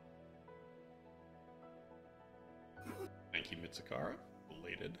 Thank you, Mitsukara.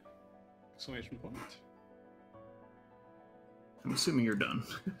 Belated exclamation point. I'm assuming you're done.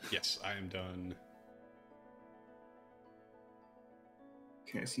 Yes, I am done.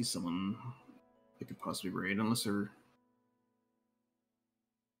 Okay, I see someone they could possibly raid, unless they're...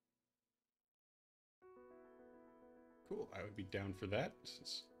 Cool, I would be down for that,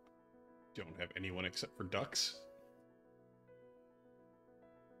 since I don't have anyone except for ducks.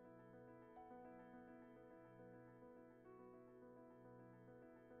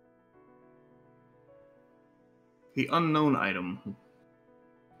 The unknown item.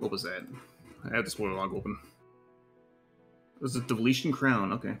 What was that? I had the spoiler log open. It was a Deletion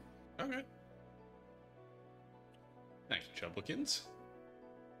Crown, okay. Okay. Thank you, Chublikins.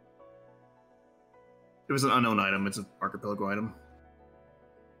 It was an unknown item, it's an archipelago item.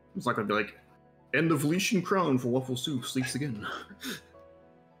 It's not gonna be like, and the Deletion Crown for Waffle Soup sleeps again.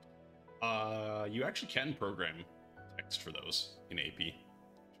 You actually can program text for those in AP,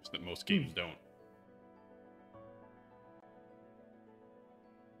 just that most games don't.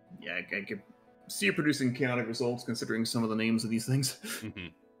 Yeah, I could see it producing chaotic results considering some of the names of these things. Mm-hmm.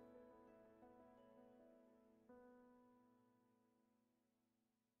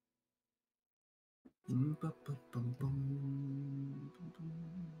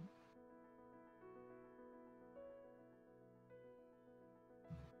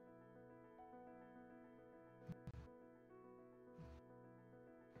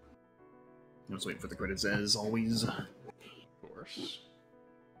 I was waiting for the credits as always. Of course.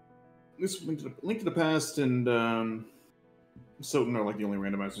 This Link to the Past and Soten are like the only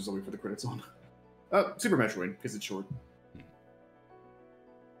randomizers I'll wait for the credits on. Super Metroid, because it's short.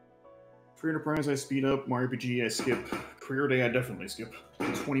 Free Enterprise I speed up, Mario RPG I skip, Career Day I definitely skip.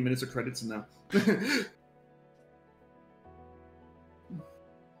 20 minutes of credits and now.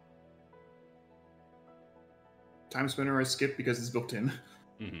 Time Spinner I skip because it's built in.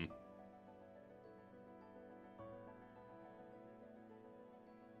 Mm-hmm.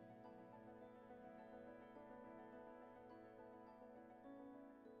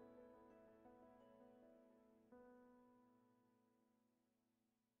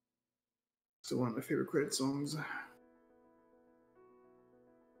 Still one of my favorite credit songs.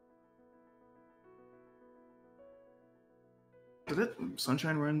 Did it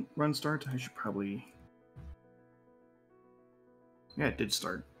Sunshine run start? I should probably... Yeah, it did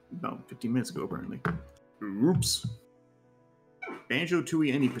start about 15 minutes ago, apparently. Oops.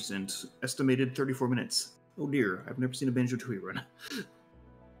 Banjo-Tooie any percent, estimated 34 minutes. Oh dear, I've never seen a Banjo-Tooie run.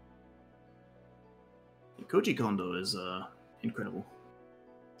 Koji Kondo is incredible.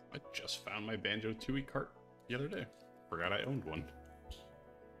 I just found my Banjo-Tooie cart the other day. Forgot I owned one.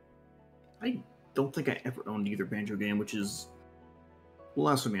 I don't think I ever owned either Banjo game, which is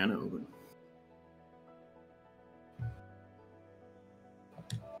blasphemy, I know, but...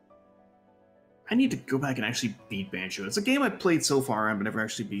 I need to go back and actually beat Banjo. It's a game I've played so far, but never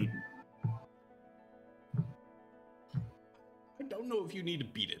actually beat. I don't know if you need to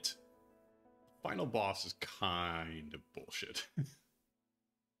beat it. Final boss is kind of bullshit.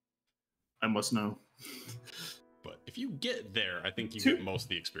 I must know. But if you get there, I think you get most of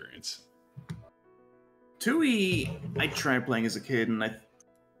the experience. Tooie, I tried playing as a kid, and it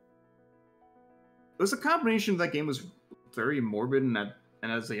was a combination of that game was very morbid, and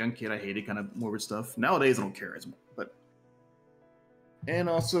as a young kid, I hated kind of morbid stuff. Nowadays, I don't care as much, but... And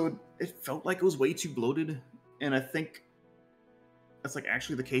also, it felt like it was way too bloated, and I think that's like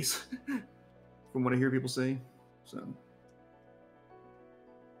actually the case, from what I hear people say, so...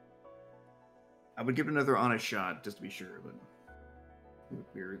 I would give it another honest shot, just to be sure, but...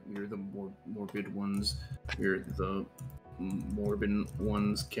 We're the more morbid ones. We're the morbid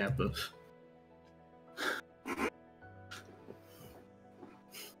ones, Kappa.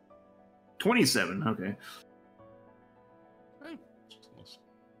 $27, okay. Hey,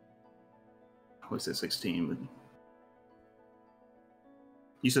 I always said 16, but...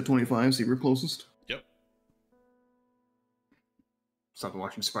 You said 25, so you were closest? Yep. Stopped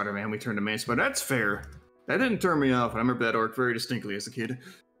watching Spider-Man, we turned to Man Spider. That's fair. That didn't turn me off. I remember that arc very distinctly as a kid.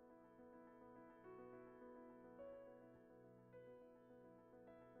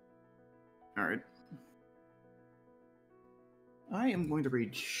 Alright. I am going to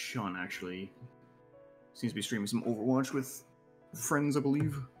raid Sean, actually. Seems to be streaming some Overwatch with friends, I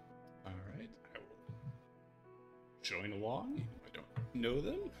believe. Alright, I will join along. I don't know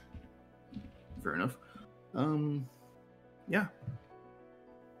them. Fair enough. Yeah.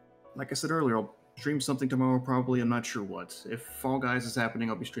 Like I said earlier, I'll stream something tomorrow, probably. I'm not sure what. If Fall Guys is happening,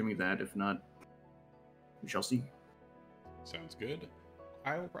 I'll be streaming that. If not, we shall see. Sounds good.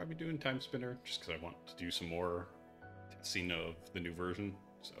 I will probably be doing Time Spinner, just because I want to do some more testing of the new version.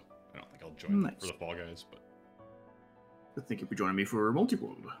 So I don't think I'll join for the Fall Guys, but... Thank you for joining me for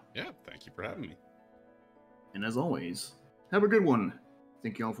Multiworld. Yeah, thank you for having me. And as always, have a good one.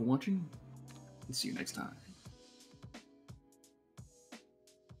 Thank you all for watching, and see you next time.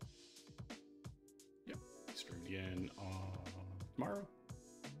 Yep. Stream again tomorrow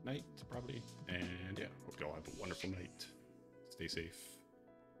night, probably. And yeah, hope you all have a wonderful night. Stay safe.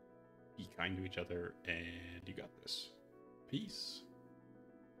 Be kind to each other, and you got this. Peace.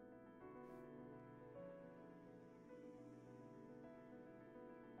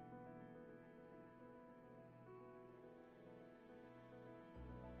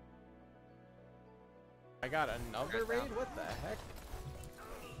 I got another raid? What the heck?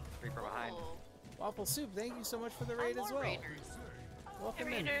 Reaper behind. Waffle Soup, thank you so much for the raid as well. Raiders. Welcome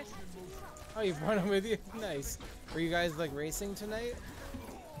Hey, in. Raiders. Oh, you brought them with you? Nice. Were you guys like racing tonight?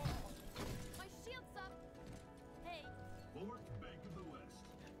 My shield's up. Hey.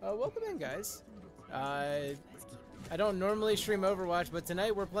 Welcome in, guys. I don't normally stream Overwatch, but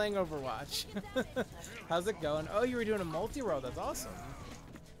tonight we're playing Overwatch. How's it going? Oh, you were doing a multi-world. That's awesome.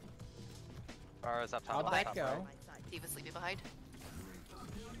 Barrows up top. How'd that go? Diva sleeping behind.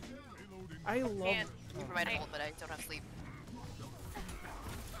 I love. And you provide a hold, but I don't have sleep.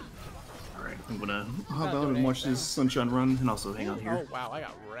 Alright, I'm gonna hop Not out doing and watch anything. this sunshine run, and also hang out here. Oh wow, I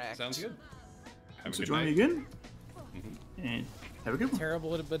got wrecked. Sounds good. Have a So good join me night. again, Mhm. and have a good one.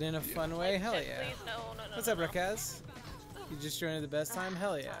 Terrible, but in a fun way. Hell yeah. Please, no, no, no. What's up, Rakaz? You just joined at the best time?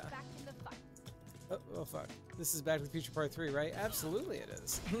 Hell yeah. Oh fuck. This is Back to the Future Part 3, right? Absolutely it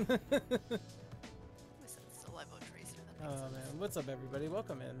is. Oh man, what's up everybody?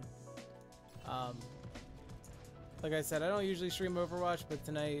 Welcome in. Like I said, I don't usually stream Overwatch, but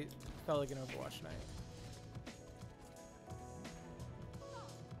tonight felt like an Overwatch night.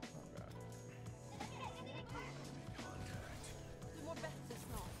 Oh god.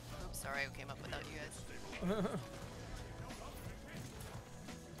 Oops, sorry I came up without you guys.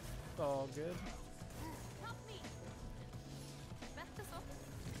 It's all good. Help me.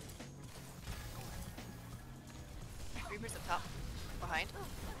 Reaper's up top. Behind.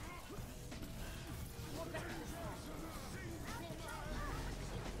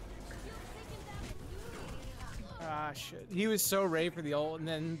 Ah shit. He was so ready for the ult and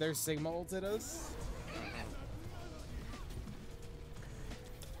then their Sigma ulted us.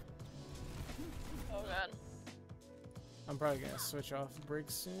 Oh god. I'm probably gonna switch off break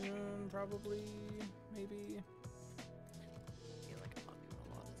soon, probably, maybe. I feel like I'm not doing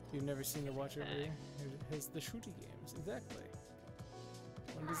a lot. You've never seen the watch over his the shooty games, exactly.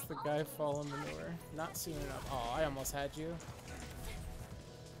 When does the guy fall in the manure? Not soon enough. Oh, I almost had you.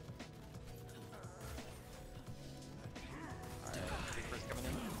 Reaper's coming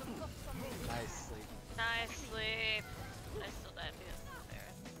in. Nice sleep. Nice sleep. I still died because of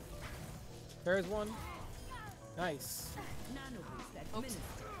the There's one. Nice. Oops.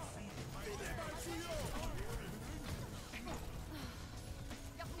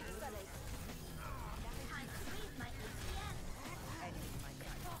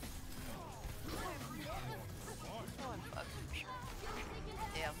 Oh, I'm fucked for sure.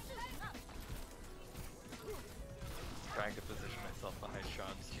 Damn. Trying to position myself behind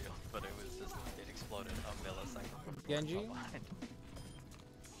Sean's shield, but it was just, it exploded a millisecond from Genji? behind.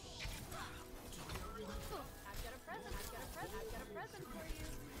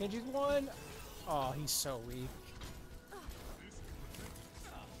 Genji's one. Oh, he's so weak.